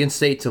Michigan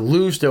State to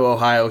lose to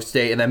Ohio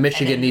State, and then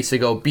Michigan needs to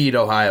go beat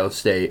Ohio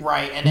State.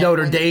 Right. And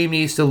Notre Dame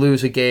needs to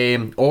lose a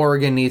game.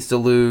 Oregon needs to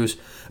lose.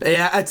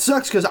 Yeah, it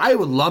sucks because I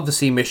would love to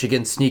see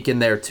Michigan sneak in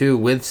there too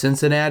with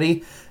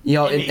Cincinnati.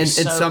 In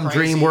some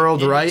dream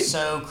world, right? It's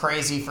so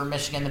crazy for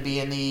Michigan to be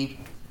in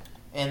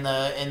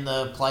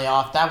the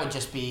playoff. That would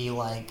just be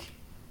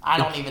I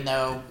don't even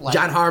know.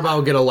 John Harbaugh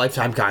will get a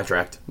lifetime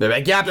contract. They're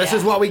like, this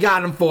is what we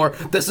got him for.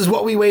 This is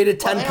what we waited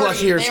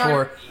 10+ years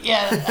for.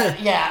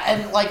 Yeah,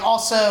 and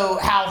also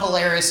how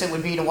hilarious it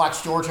would be to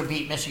watch Georgia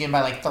beat Michigan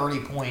by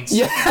 30 points.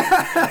 Yeah,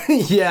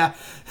 yeah.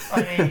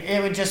 I mean,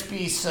 it would just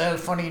be so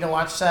funny to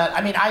watch that.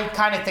 I mean, I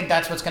kind of think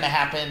that's what's going to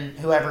happen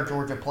whoever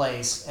Georgia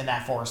plays in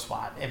that 4th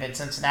spot. If it's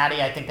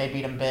Cincinnati, I think they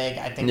beat them big.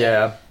 I think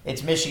if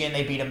it's Michigan,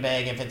 they beat them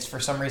big. If it's for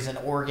some reason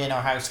Oregon or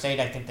Ohio State,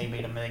 I think they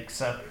beat them big.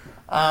 So,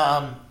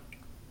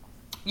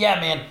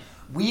 yeah, man,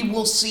 we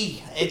will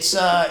see.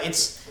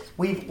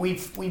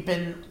 We've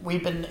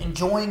been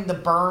enjoying the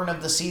burn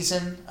of the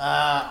season.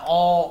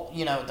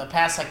 The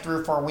past 3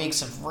 or 4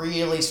 weeks have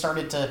really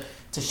started to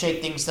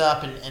shake things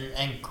up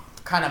and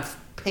kind of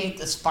paint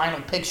this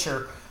final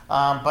picture.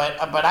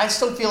 But I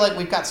still feel like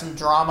we've got some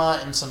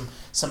drama and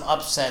some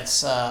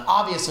upsets.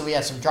 Obviously, we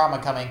have some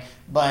drama coming,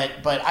 but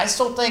I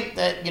still think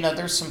that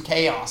there's some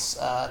chaos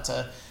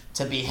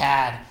to be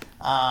had.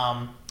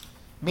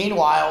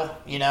 Meanwhile,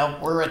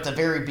 we're at the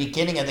very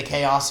beginning of the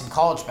chaos in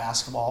college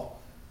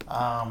basketball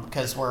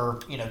because we're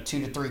 2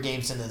 to 3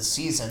 games into the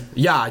season.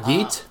 Yeah,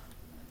 yeet.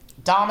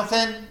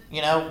 Donathan,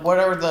 what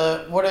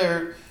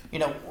are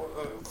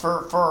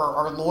for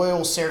our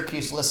loyal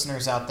Syracuse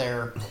listeners out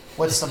there,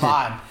 what's the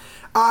vibe?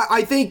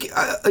 I think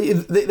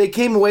they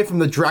came away from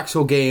the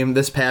Drexel game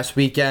this past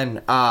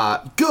weekend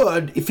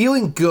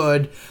feeling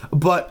good,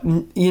 but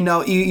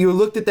you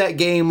looked at that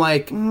game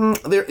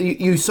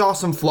you saw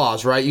some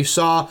flaws, right? You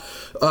saw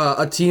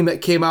a team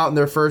that came out in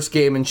their first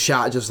game and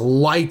shot just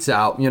lights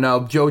out.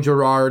 Joe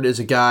Girard is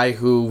a guy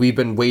who we've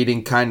been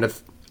waiting kind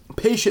of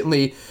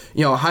patiently,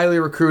 a highly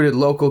recruited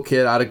local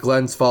kid out of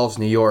Glens Falls,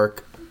 New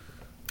York,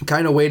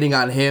 kind of waiting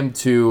on him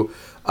to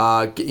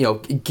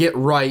get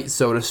right,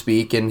 so to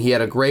speak, and he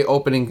had a great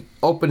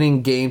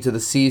opening game to the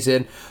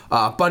season.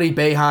 Buddy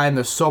Boeheim,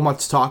 there's so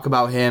much talk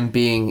about him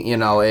being,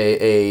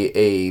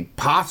 a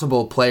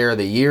possible Player of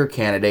the Year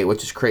candidate,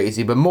 which is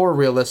crazy. But more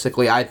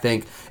realistically, I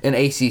think an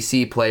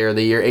ACC Player of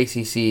the Year,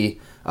 ACC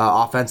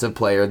Offensive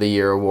Player of the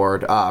Year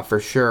award for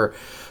sure.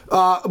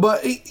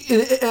 But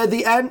at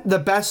the end, the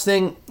best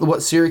thing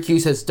what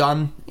Syracuse has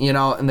done,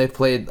 and they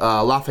played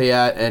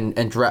Lafayette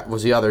and Dret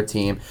was the other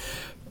team.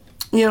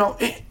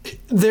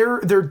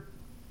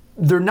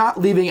 They're not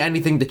leaving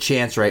anything to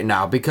chance right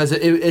now because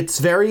it's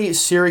very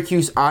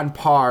Syracuse on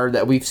par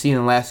that we've seen in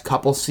the last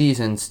couple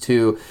seasons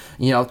to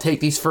take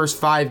these first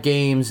 5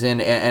 games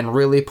and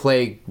really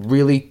play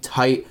really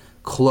tight,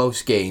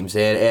 close games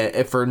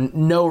and for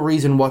no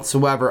reason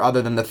whatsoever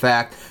other than the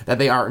fact that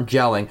they aren't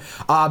gelling.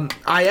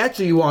 I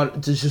actually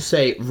want to just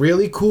say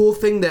really cool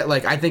thing that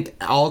I think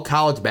all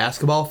college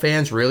basketball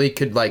fans really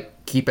could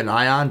keep an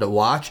eye on to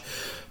watch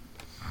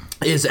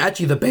is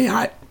actually the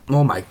Bayhawk.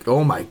 Oh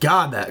my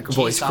God, that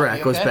voice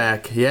crack was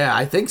back. Yeah,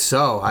 I think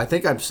so. I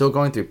think I'm still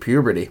going through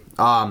puberty.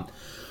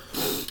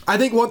 I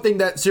think one thing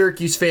that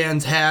Syracuse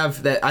fans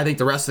have that I think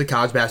the rest of the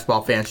college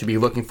basketball fans should be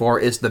looking for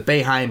is the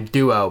Boeheim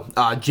duo.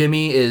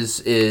 Jimmy is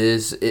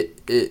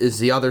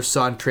the other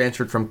son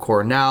transferred from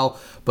Cornell,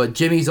 but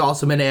Jimmy's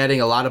also been adding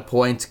a lot of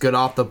points, good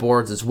off the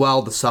boards as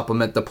well to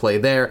supplement the play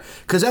there.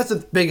 Because that's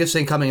the biggest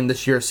thing coming in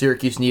this year.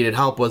 Syracuse needed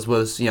help was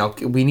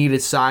we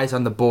needed size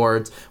on the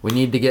boards. We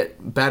need to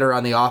get better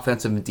on the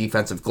offensive and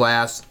defensive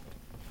glass.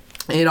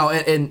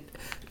 And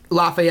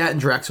Lafayette and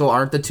Drexel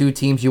aren't the 2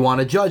 teams you want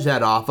to judge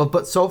that off of,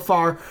 but so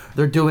far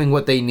they're doing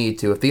what they need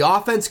to. If the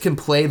offense can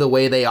play the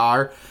way they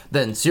are,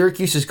 then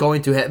Syracuse is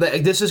going to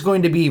this is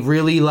going to be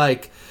really I'm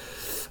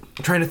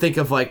trying to think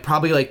of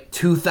probably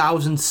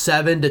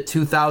 2007 to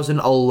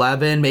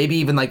 2011, maybe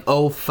even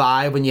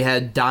 05 when you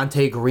had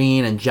Dante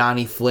Green and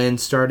Johnny Flynn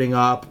starting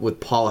up with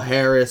Paul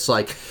Harris.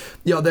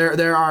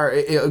 There are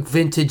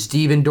vintage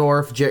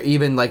Devendorf,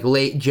 even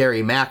late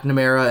Jerry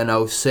McNamara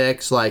in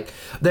 06.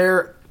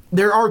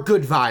 There are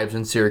good vibes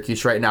in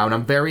Syracuse right now, and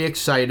I'm very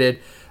excited.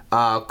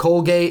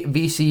 Colgate,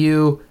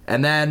 VCU,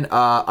 and then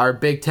our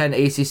Big Ten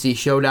ACC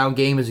showdown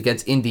game is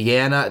against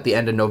Indiana at the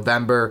end of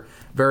November.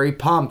 Very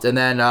pumped. And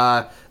then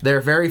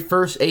their very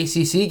first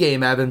ACC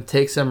game, Evan,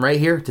 takes them right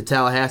here to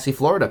Tallahassee,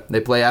 Florida.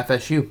 They play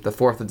FSU the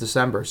 4th of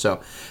December.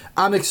 So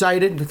I'm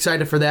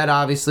excited for that,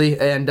 obviously.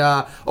 And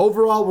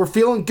overall, we're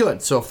feeling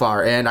good so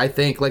far. And I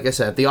think, like I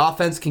said, if the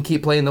offense can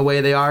keep playing the way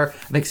they are, I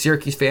think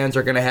Syracuse fans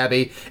are going to have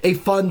a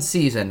fun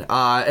season.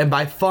 And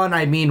by fun,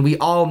 I mean we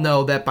all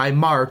know that by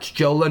March,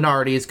 Joe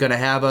Lunardi is going to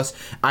have us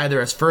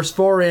either as first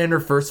 4 in or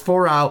first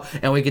 4 out,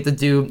 and we get to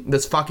do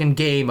this fucking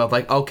game of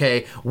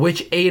okay,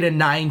 which 8 and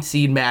 9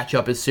 seed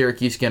matchup is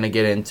Syracuse going to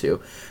get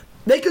into?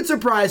 They could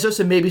surprise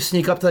us and maybe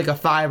sneak up to a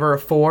 5 or a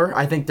 4.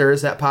 I think there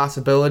is that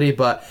possibility,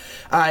 but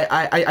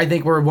I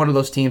think we're one of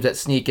those teams that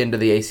sneak into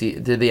the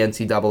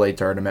NCAA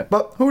tournament.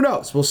 But who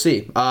knows? We'll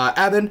see.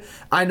 Evan,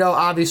 I know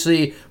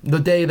obviously the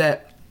day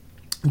that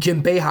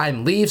Jim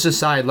Boeheim leaves the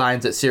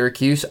sidelines at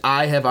Syracuse,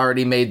 I have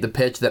already made the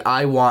pitch that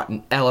I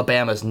want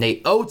Alabama's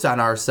Nate Oates on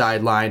our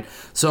sideline.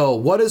 So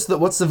what's the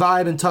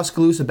vibe in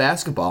Tuscaloosa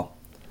basketball?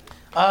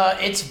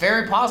 It's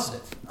very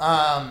positive.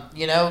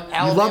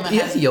 Alabama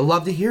you'll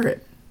love to hear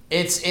it.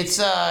 It's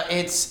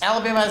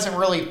Alabama hasn't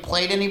really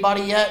played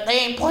anybody yet. They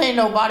ain't playing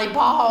nobody,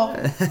 Paul.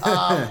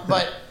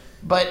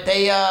 But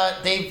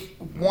they've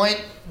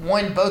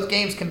won both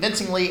games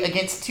convincingly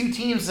against 2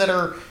 teams that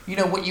are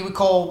what you would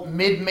call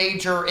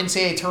mid-major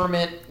NCAA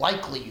tournament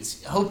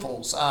likelies,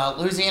 hopefuls.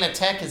 Louisiana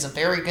Tech is a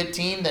very good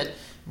team that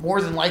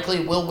more than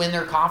likely will win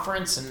their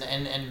conference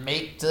and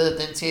make the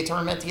NCAA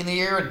tournament at the end of the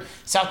year. And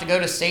South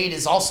Dakota State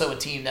is also a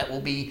team that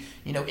will be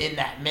in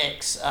that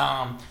mix.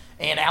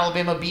 And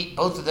Alabama beat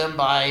both of them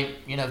by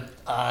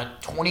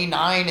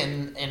 29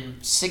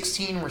 and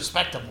 16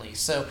 respectively.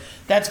 So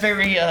that's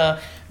very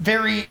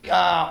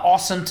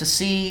awesome to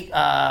see.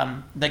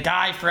 The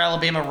guy for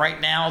Alabama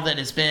right now that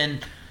has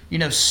been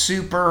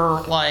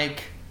super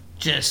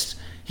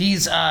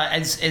he's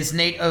as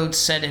Nate Oates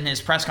said in his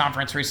press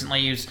conference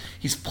recently,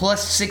 he's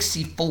plus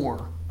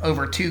 64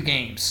 over 2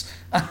 games.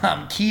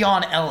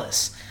 Keon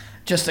Ellis,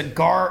 just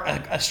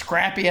a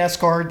scrappy ass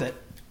guard that.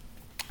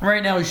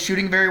 Right now he's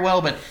shooting very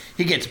well, but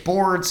he gets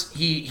boards.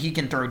 He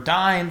can throw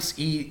dimes.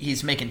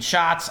 He's making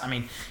shots. I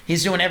mean,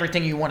 he's doing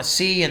everything you want to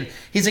see, and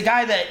he's a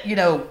guy that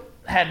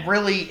had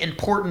really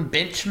important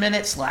bench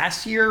minutes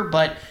last year,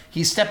 but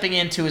he's stepping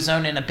into his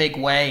own in a big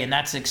way, and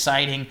that's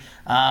exciting.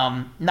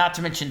 Not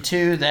to mention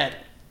too that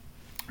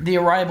the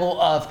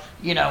arrival of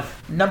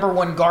number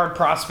 1 guard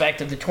prospect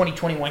of the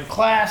 2021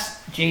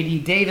 class, J.D.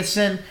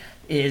 Davison,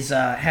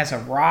 has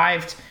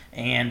arrived.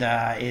 And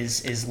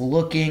is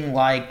looking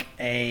like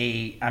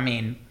he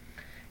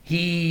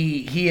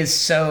is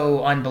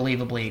so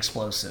unbelievably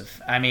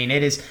explosive. I mean,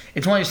 it's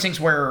one of those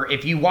things where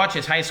if you watch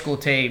his high school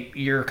tape,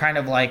 you're kind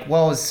of like,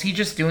 well, is he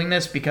just doing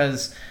this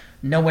because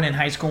no one in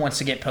high school wants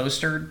to get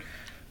postered?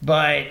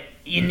 But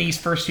in these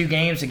first 2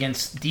 games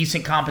against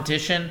decent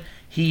competition,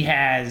 he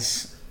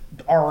has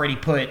already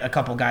put a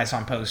couple guys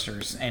on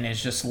posters and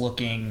is just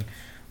looking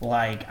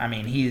like,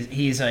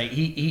 he's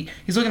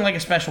looking like a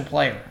special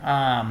player.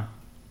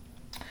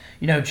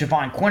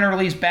 Javon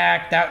Quinterly's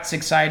back. That's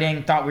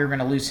exciting. Thought we were going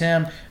to lose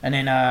him. And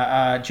then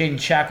Jaden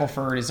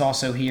Shackelford is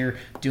also here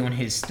doing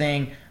his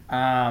thing.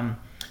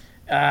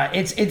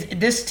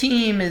 This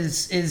team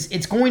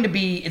is going to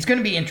be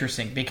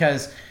interesting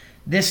because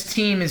this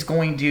team is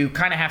going to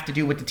kind of have to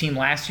do what the team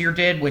last year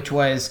did, which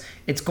was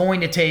it's going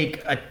to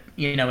take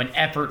an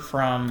effort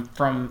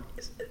from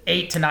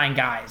 8 to 9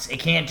 guys. It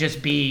can't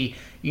just be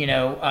 2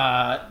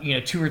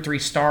 or 3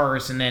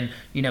 stars and then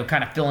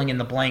kind of filling in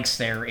the blanks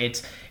there.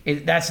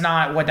 That's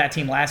not what that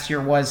team last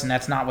year was, and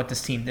that's not what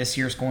this team this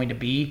year is going to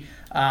be.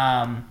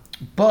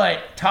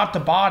 But top to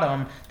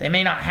bottom, they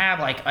may not have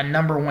like a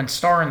number 1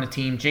 star in the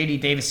team. J.D.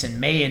 Davison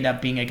may end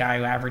up being a guy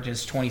who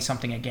averages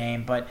 20-something a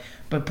game, but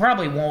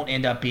probably won't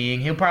end up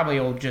being. He'll probably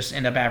will just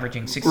end up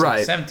averaging 16,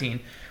 right. 17,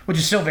 which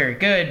is still very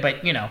good.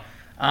 But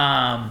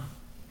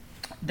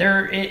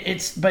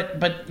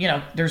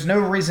there's no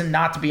reason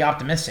not to be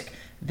optimistic.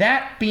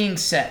 That being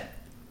said,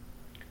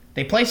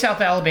 they play South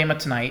Alabama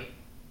tonight.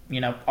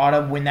 Ought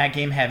to win that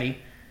game heavy.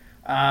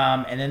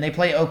 And then they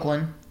play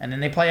Oakland, and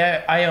then they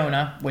play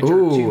Iona, which are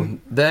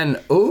two.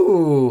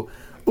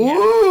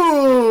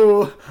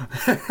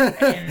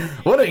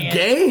 What a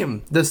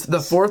game! The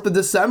 4th of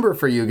December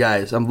for you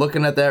guys. I'm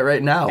looking at that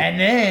right now. And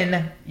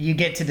then you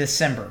get to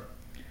December,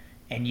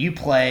 and you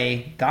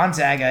play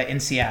Gonzaga in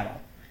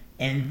Seattle,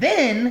 and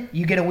then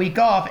you get a week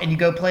off, and you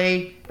go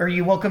play, or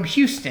you welcome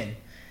Houston,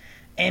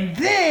 and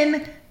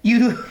then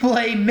you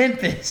play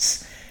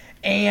Memphis.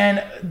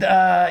 And they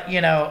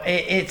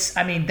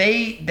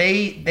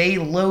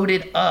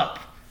loaded up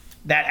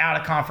that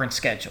out of conference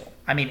schedule.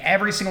 I mean,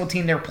 every single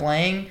team they're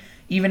playing,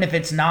 even if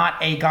it's not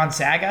a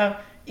Gonzaga,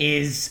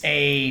 is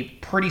a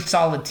pretty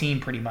solid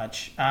team, pretty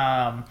much.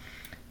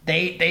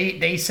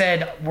 They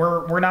said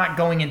we're not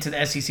going into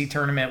the SEC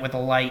tournament with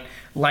a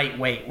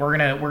lightweight. We're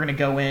gonna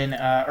go in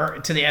or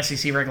to the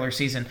SEC regular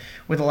season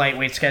with a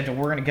lightweight schedule.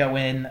 We're gonna go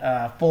in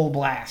full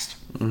blast.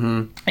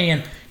 Mm-hmm.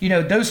 And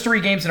those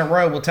 3 games in a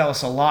row will tell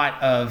us a lot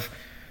of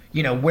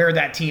where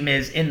that team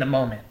is in the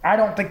moment. I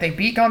don't think they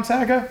beat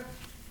Gonzaga,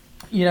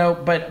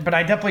 but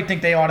I definitely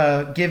think they ought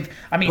to give.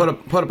 I mean,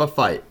 put up a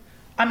fight.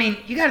 I mean,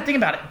 you got to think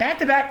about it.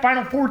 Back-to-back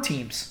Final Four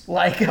teams,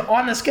 like,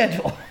 on the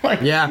schedule.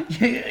 Yeah.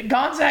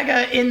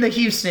 Gonzaga in the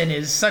Houston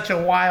is such a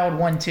wild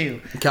one,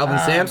 too. Calvin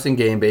Sampson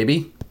game,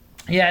 baby.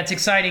 Yeah, it's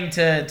exciting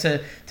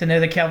to know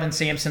that Calvin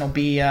Sampson will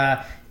be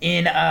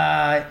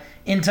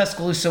in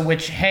Tuscaloosa,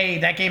 which, hey,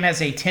 that game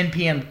has a 10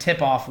 p.m.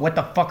 tip-off. What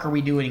the fuck are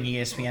we doing,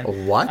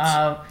 ESPN? What?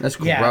 That's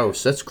gross. Yeah.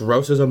 That's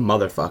gross as a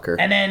motherfucker.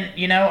 And then,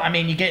 you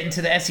get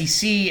into the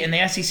SEC, and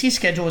the SEC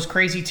schedule is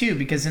crazy, too,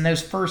 because in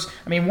those first...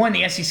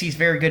 the SEC is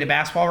very good at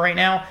basketball right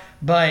now,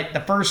 but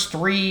the first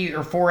 3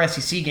 or 4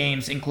 SEC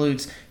games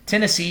includes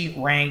Tennessee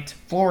ranked,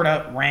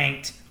 Florida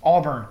ranked,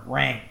 Auburn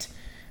ranked.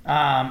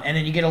 And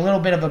then you get a little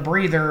bit of a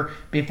breather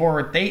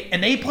before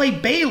they play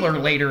Baylor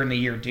later in the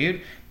year,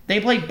 dude. They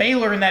played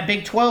Baylor in that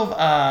Big 12,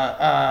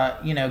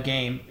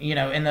 game,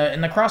 in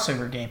the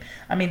crossover game.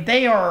 I mean,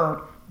 they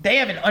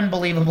have an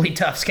unbelievably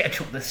tough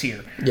schedule this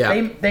year.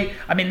 Yeah.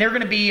 They're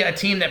going to be a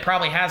team that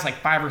probably has like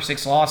 5 or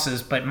 6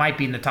 losses, but might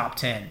be in the top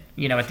 10,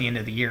 at the end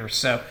of the year.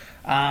 So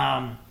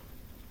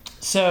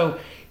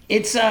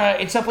it's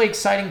definitely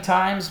exciting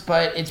times,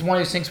 but it's one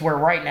of those things where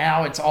right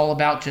now it's all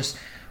about just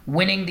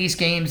winning these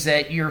games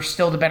that you're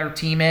still the better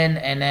team in,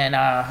 and then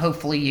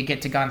hopefully you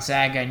get to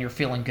Gonzaga and you're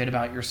feeling good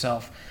about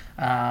yourself.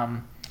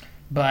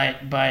 But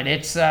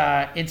it's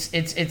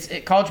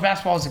college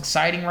basketball is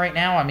exciting right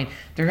now. I mean,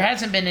 there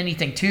hasn't been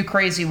anything too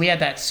crazy. We had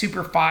that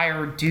super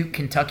fire Duke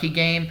Kentucky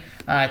game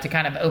to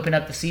kind of open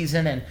up the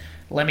season, and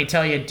let me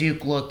tell you,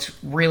 Duke looked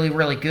really,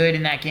 really good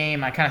in that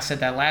game. I kind of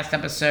said that last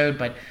episode,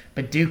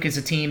 but Duke is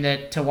a team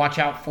that to watch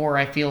out for,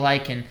 I feel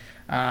like, and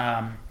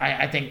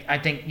I think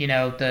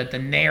the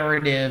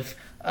narrative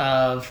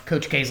of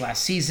Coach K's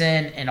last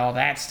season and all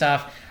that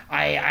stuff.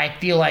 I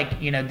feel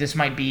like this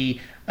might be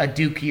a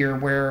Duke year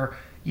where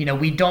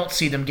we don't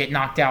see them get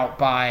knocked out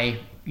by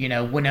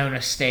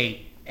Winona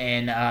State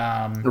and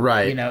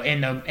right.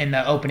 in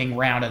the opening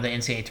round of the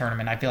NCAA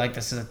tournament. I feel like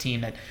this is a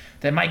team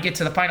that might get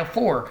to the Final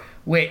Four,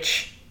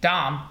 which,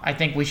 Dom, I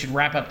think we should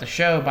wrap up the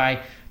show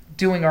by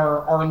doing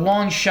our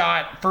long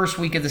shot first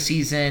week of the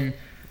season.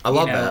 I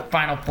love that.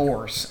 Final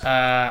Fours.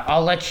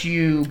 I'll let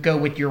you go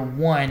with your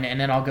one, and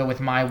then I'll go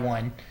with my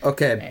one.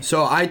 Okay,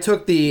 so I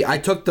took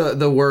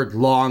the word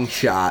long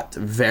shot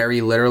very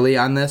literally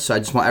on this, so I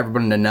just want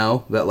everyone to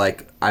know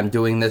that, I'm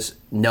doing this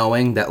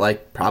knowing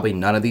that, probably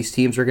none of these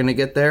teams are going to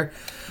get there.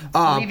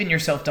 Believe in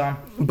yourself, Dom.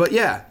 But,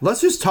 yeah,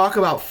 let's just talk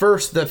about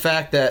first the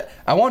fact that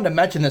I wanted to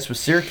mention this with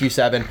Syracuse,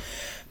 Evan.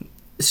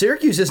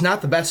 Syracuse is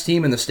not the best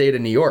team in the state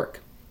of New York.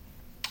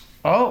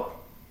 Oh.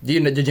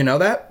 Did you know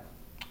that?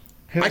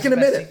 I can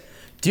admit it.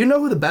 Do you know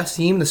who the best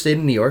team in the state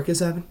of New York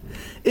is, Evan?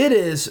 It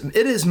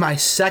is my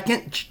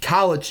second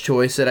college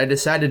choice that I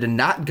decided to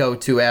not go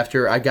to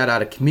after I got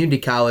out of community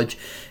college.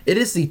 It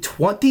is the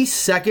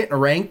 22nd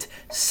ranked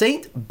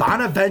St.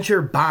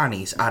 Bonaventure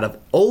Bonnies out of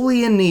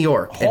Olean, New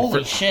York.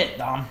 Holy shit,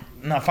 Dom.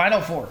 In the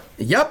Final Four.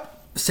 Yep.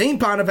 St.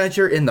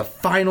 Bonaventure in the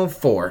Final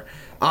Four.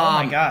 Oh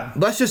my God.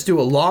 Let's just do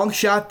a long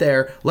shot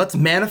there. Let's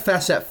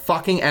manifest that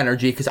fucking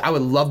energy because I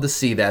would love to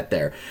see that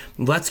there.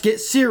 Let's get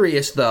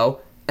serious,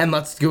 though. And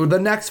let's go to the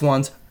next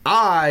ones.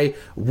 I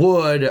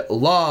would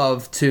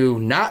love to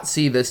not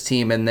see this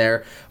team in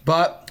there,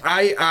 but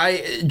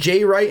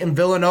Jay Wright and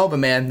Villanova,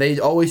 man, they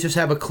always just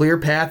have a clear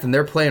path, and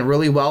they're playing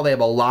really well. They have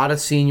a lot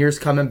of seniors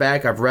coming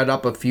back. I've read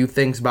up a few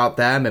things about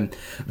them, and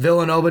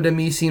Villanova to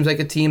me seems like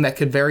a team that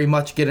could very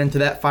much get into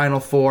that Final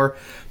Four.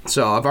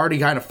 So I've already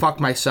kind of fucked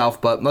myself,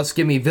 but let's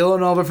give me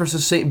Villanova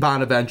versus St.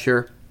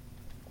 Bonaventure.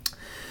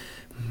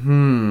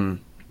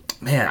 Man,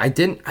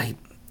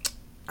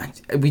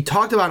 we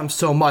talked about him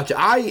so much.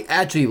 I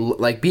actually,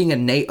 like, being a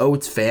Nate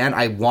Oates fan,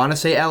 I want to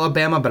say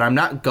Alabama, but I'm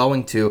not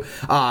going to.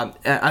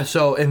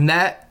 So in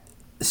that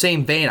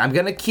same vein, I'm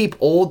going to keep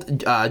old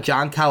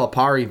John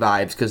Calipari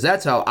vibes, because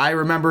that's how I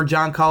remember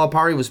John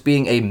Calipari was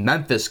being a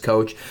Memphis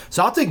coach.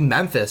 So I'll take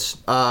Memphis.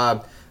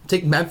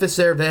 Take Memphis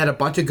there. They had a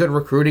bunch of good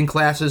recruiting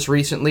classes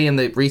recently in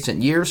the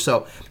recent years,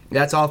 so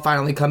that's all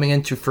finally coming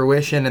into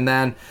fruition. And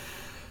then,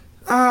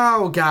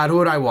 oh God, who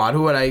would I want?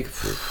 Who would I...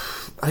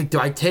 do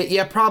I take?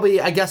 Yeah, probably.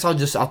 I guess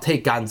I'll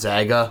take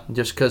Gonzaga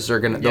just because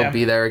they'll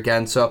be there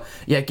again. So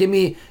yeah, give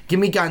me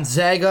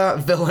Gonzaga,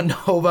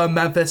 Villanova,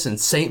 Memphis, and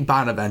St.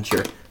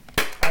 Bonaventure.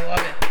 I love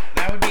it.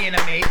 That would be an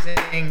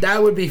amazing.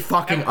 That would be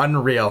fucking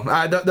unreal.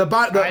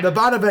 The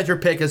Bonaventure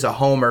pick is a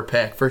homer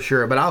pick for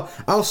sure, but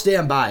I'll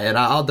stand by it.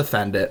 I'll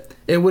defend it.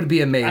 It would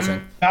be amazing.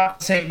 I'm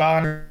about St.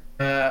 Bonaventure,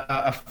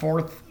 a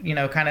fourth,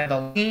 kind of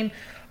the team.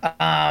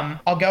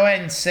 I'll go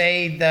ahead and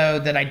say, though,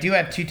 that I do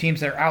have two teams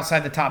that are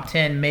outside the top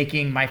 10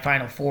 making my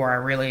Final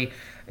Four.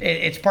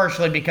 It's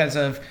partially because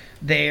of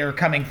they're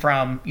coming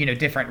from,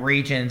 different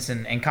regions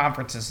and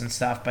conferences and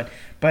stuff. But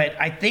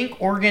I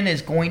think Oregon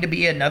is going to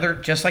be another,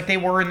 just like they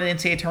were in the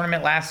NCAA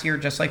tournament last year,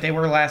 just like they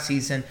were last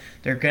season.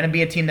 They're going to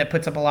be a team that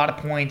puts up a lot of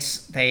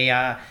points. They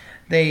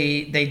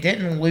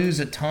didn't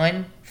lose a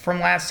ton from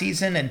last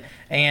season,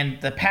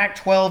 and the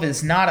Pac-12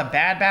 is not a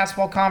bad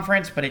basketball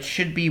conference, but it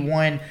should be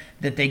one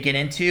that they get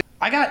into.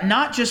 I got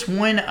not just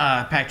one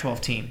Pac-12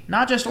 team,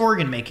 not just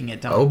Oregon making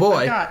it done. Oh boy!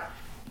 I got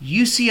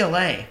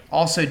UCLA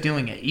also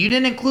doing it. You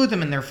didn't include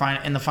them in the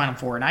Final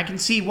Four, and I can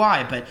see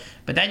why. But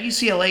that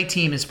UCLA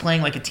team is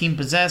playing like a team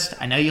possessed.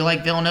 I know you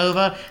like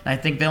Villanova, and I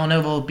think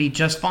Villanova will be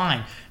just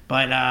fine.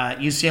 But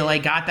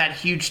UCLA got that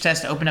huge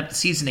test to open up the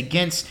season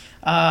against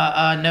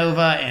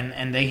Nova,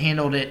 and they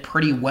handled it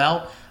pretty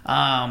well.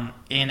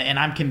 And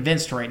I'm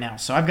convinced right now.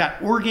 So I've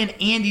got Oregon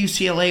and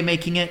UCLA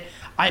making it.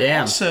 I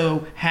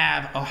also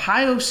have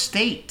Ohio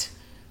State,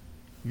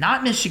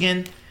 not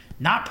Michigan,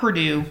 not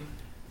Purdue,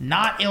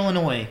 not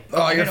Illinois.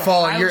 Oh, you're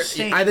falling.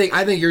 I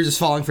think you're just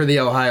falling for the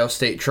Ohio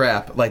State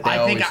trap, like they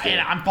always do.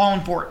 I'm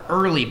falling for it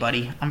early,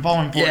 buddy. I'm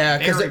falling for it. Yeah,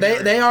 because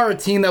they are a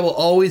team that will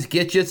always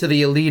get you to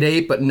the Elite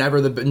Eight, but never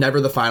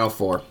the Final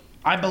Four.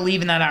 I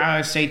believe in that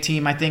Ohio State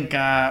team. I think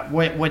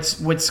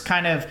what's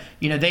kind of,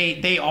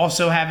 they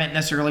also haven't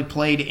necessarily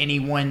played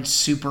anyone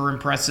super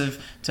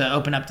impressive to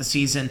open up the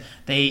season.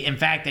 In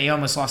fact, they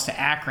almost lost to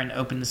Akron to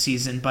open the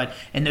season. But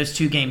in those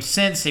two games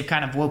since, they've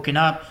kind of woken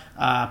up,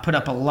 put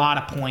up a lot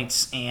of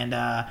points, and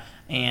I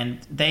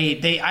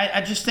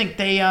just think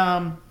they.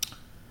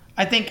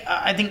 I think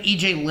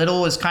EJ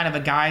Little is kind of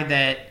a guy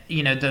that,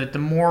 the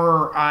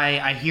more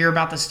I hear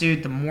about this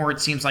dude, the more it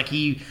seems like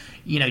he.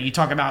 You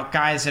talk about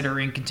guys that are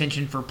in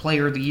contention for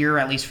Player of the Year,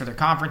 at least for their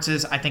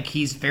conferences. I think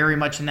he's very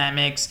much in that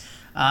mix.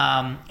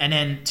 And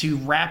then to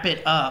wrap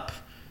it up,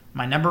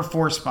 my number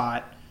 4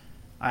 spot,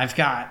 I've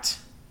got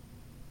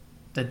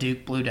the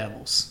Duke Blue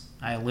Devils.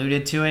 I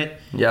alluded to it.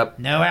 Yep.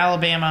 No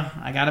Alabama.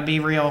 I got to be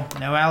real.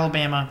 No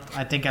Alabama.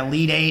 I think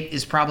Elite 8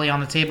 is probably on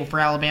the table for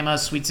Alabama,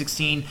 Sweet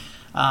 16.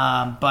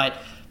 But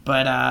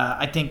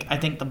I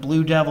think the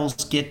Blue Devils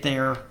get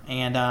there,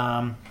 and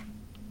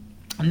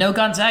no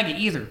Gonzaga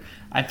either.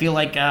 I feel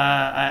like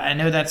I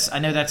know that's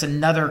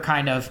another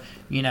kind of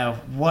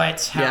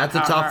what. That's a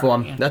tough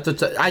one.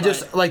 I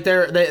just like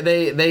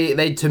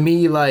they to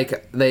me,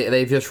 like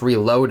they've just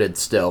reloaded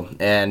still,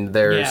 and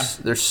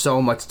there's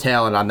so much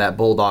talent on that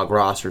Bulldog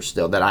roster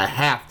still that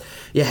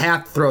you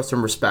have to throw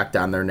some respect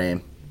on their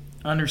name.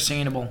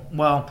 Understandable.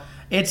 Well,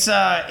 it's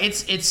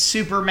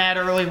super mad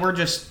early. We're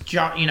just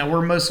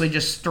we're mostly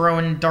just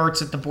throwing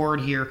darts at the board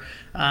here,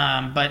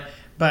 but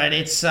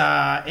it's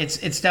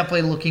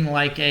definitely looking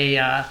like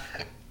a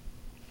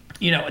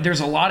there's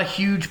a lot of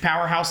huge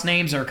powerhouse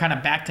names that are kind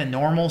of back to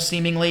normal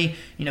seemingly.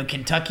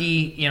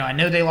 Kentucky, I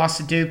know they lost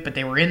to Duke, but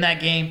they were in that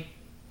game.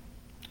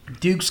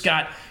 Duke's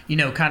got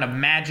kind of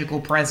magical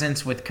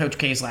presence with Coach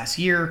K's last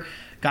year.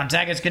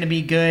 Gonzaga's going to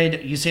be good.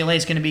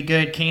 UCLA's going to be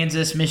good.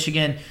 Kansas,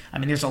 Michigan. I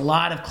mean, there's a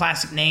lot of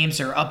classic names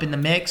that are up in the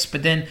mix.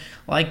 But then,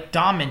 like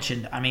Dom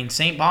mentioned, I mean,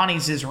 St.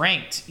 Bonnie's is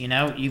ranked.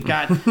 You've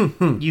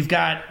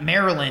got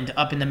Maryland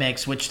up in the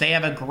mix, which they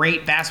have a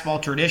great basketball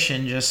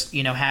tradition. Just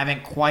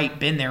haven't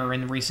quite been there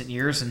in recent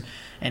years.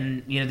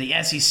 And the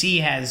SEC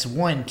has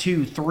 1,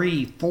 2,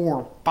 3,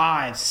 4,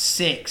 5,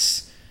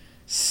 6,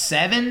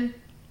 7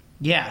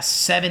 Yeah,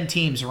 7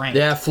 teams ranked.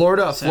 Yeah,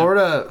 Florida's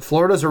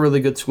a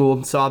really good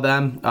school. Saw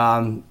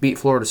them beat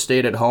Florida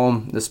State at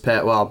home this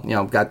past. Well,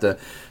 got to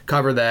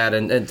cover that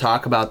and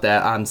talk about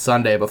that on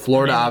Sunday. But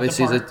Florida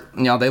obviously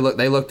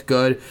they looked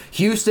good.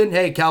 Houston,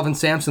 hey, Calvin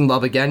Sampson,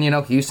 love again.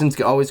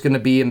 Houston's always going to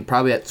be in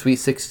probably that Sweet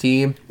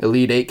 16,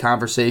 Elite 8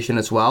 conversation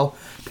as well.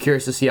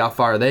 Curious to see how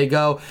far they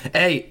go.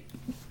 Hey.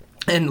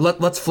 And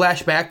let's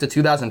flash back to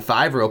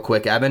 2005 real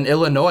quick, Evan.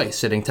 Illinois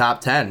sitting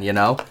top 10,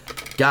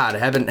 God, I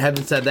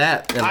haven't said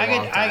that in a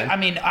long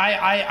time.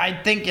 I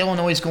think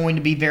Illinois is going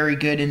to be very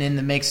good and in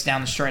the mix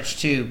down the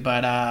stretch too.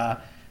 But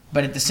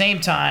at the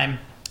same time,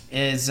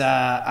 like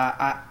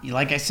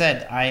I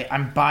said,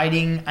 I'm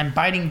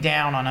biting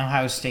down on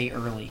Ohio State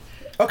early.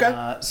 Okay.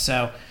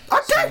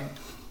 Okay.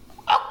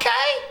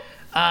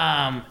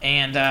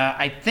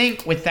 I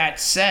think with that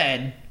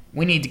said,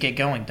 we need to get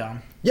going,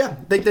 Dom. Yeah,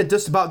 I think that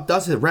just about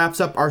does it. Wraps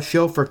up our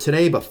show for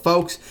today. But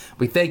folks,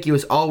 we thank you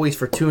as always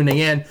for tuning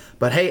in.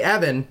 But hey,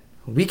 Evan,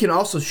 we can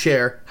also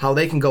share how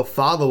they can go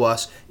follow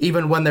us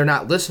even when they're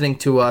not listening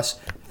to us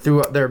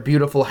through their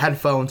beautiful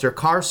headphones or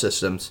car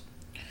systems.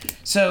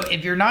 So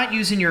if you're not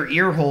using your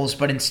ear holes,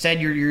 but instead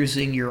you're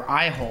using your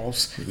eye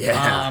holes,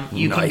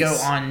 you can go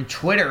on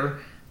Twitter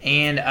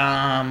and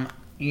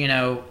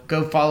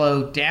go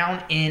follow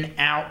Down In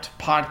Out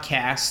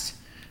Podcast.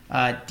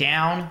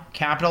 Down,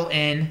 capital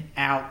N,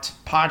 Out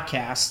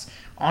Podcast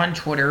on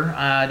Twitter.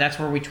 That's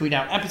where we tweet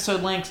out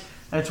episode links.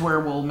 That's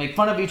where we'll make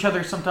fun of each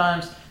other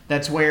sometimes.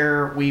 That's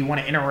where we want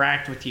to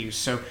interact with you.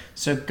 So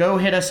go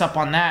hit us up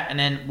on that. And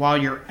then while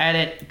you're at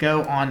it,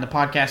 go on the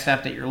podcast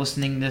app that you're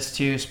listening this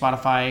to,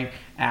 Spotify,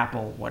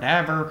 Apple,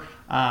 whatever,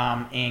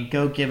 and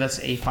go give us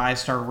a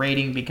 5-star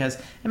rating because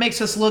it makes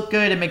us look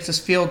good. It makes us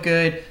feel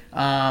good.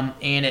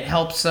 And it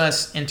helps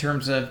us in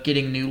terms of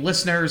getting new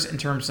listeners, in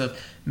terms of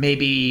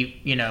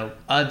maybe,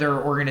 other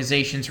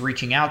organizations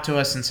reaching out to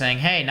us and saying,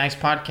 hey, nice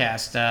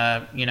podcast.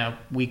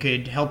 We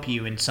could help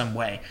you in some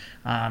way.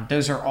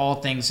 Those are all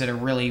things that are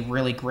really,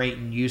 really great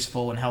and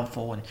useful and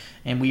helpful.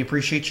 And we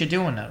appreciate you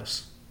doing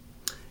those.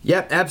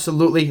 Yep,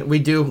 absolutely. We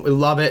do. We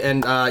love it.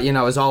 And,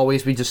 as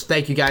always, we just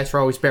thank you guys for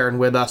always bearing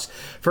with us,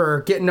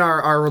 for getting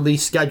our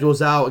release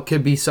schedules out. It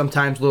could be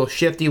sometimes a little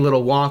shifty, a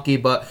little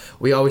wonky, but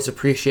we always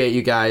appreciate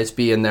you guys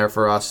being there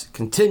for us,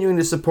 continuing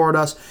to support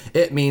us.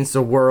 It means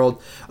the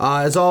world.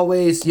 As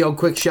always,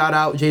 quick shout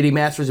out, JD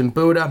Masters and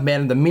Buddha,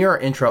 Man in the Mirror,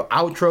 intro,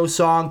 outro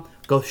song.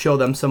 Go show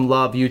them some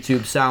love.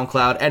 YouTube,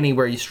 SoundCloud,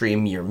 anywhere you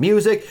stream your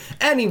music,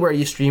 anywhere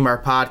you stream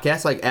our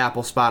podcast, like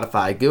Apple,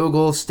 Spotify,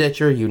 Google,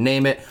 Stitcher, you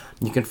name it.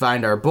 You can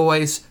find our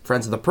boys,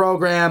 friends of the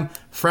program,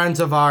 friends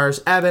of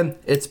ours. Evan,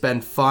 it's been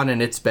fun and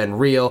it's been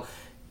real.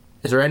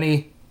 Is there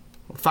any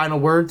final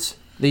words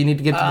that you need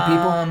to give to the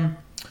people?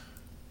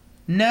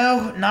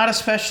 No, not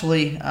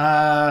especially.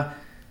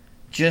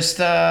 Just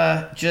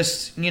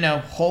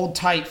hold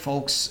tight,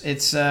 folks.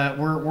 It's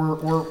we're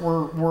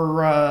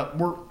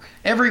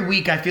every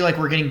week I feel like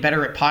we're getting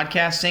better at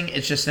podcasting.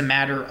 It's just a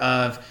matter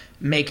of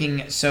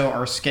making so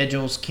our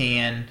schedules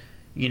can,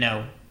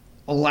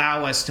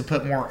 allow us to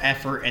put more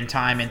effort and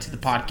time into the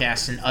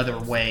podcast in other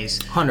ways.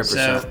 100%.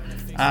 So,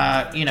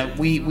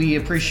 we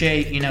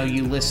appreciate,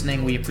 you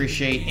listening. We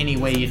appreciate any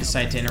way you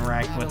decide to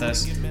interact with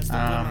us.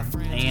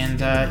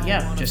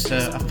 Just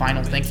a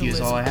final thank you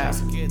is all I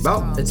have.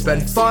 Well, it's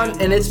been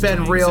fun and it's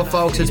been real,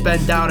 folks. It's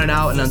been Down and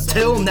Out. And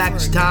until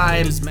next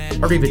time,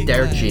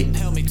 arrivederci.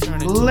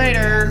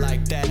 Later.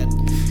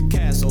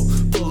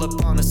 Pull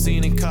up on the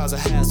scene and cause a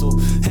hassle.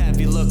 Have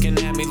you looking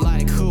at me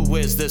like, who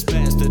is this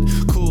bastard?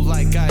 Cool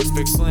like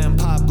iceberg, slim,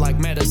 pop like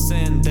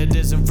medicine that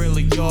isn't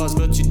really yours,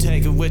 but you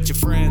take it with your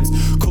friends.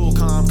 Cool,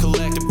 calm,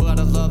 collected, but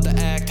I love to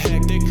act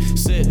hectic.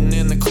 Sitting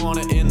in the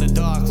corner in the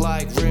dark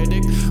like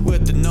Riddick,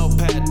 with the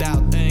notepad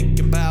out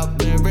thinking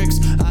about lyrics.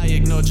 I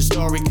ignored your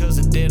story cause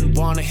I didn't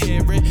want to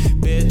hear it.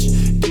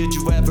 Bitch, did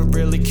you ever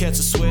really catch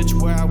a switch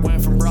where I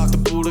went from rock to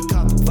Buddha,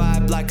 caught the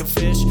vibe like a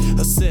fish?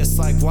 Assist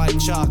like white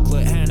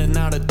chocolate, handing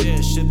out a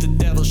dish. If the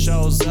devil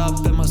shows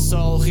up in my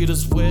soul, he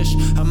just wish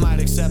I might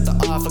accept the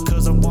offer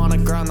cause I wanna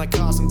grind like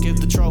awesome. Give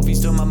the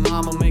trophies to my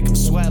mama, make him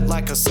sweat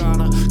like a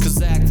sauna.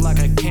 Cause act like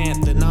I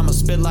can't, then I'ma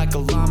spit like a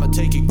llama.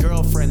 Take your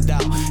girlfriend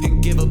out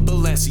and give a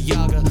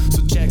Balenciaga.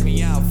 So check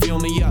me out, feel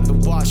me up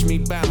and watch me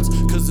bounce.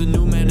 Cause the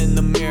new man in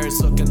the mirror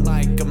is looking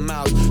like a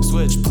mouse.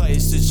 Switch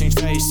places, change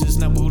faces,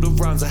 now Buddha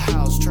runs a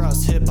house.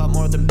 Trust hip-hop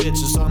more than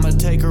bitches, so I'ma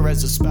take her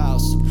as a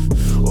spouse.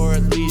 Or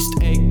at least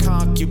a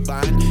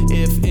concubine.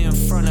 If in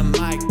front of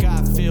my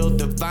God feel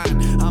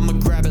divine, I'ma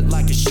grab it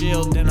like a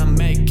shield and I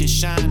make it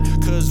shine.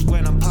 Cause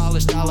when I'm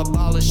polished, I'll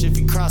abolish if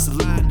you cross the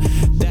line.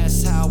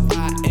 That's how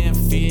I am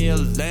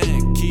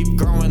feeling. Keep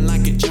growing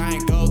like a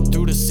giant, go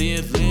through the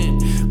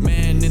ceiling.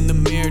 Man in the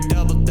mirror,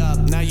 doubled up,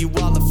 now you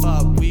all the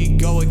fuck. We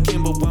go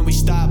akimbo when we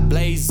stop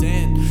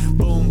blazing.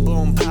 Boom,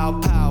 boom, pow,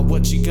 pow,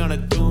 what you gonna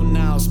do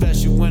now?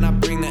 Especially when I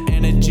bring the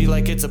energy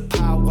like it's a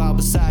powwow.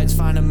 Besides,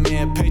 find a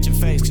mirror, paint your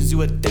face, cause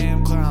you a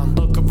damn clown.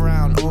 Look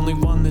around, only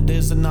one that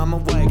is, and I'm a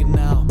wagon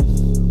now.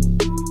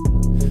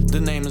 The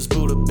name is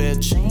Buddha,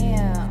 bitch.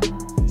 Damn,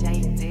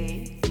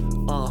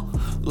 JD.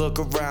 Look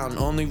around,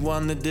 only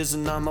one that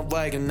isn't on my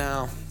wagon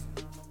now.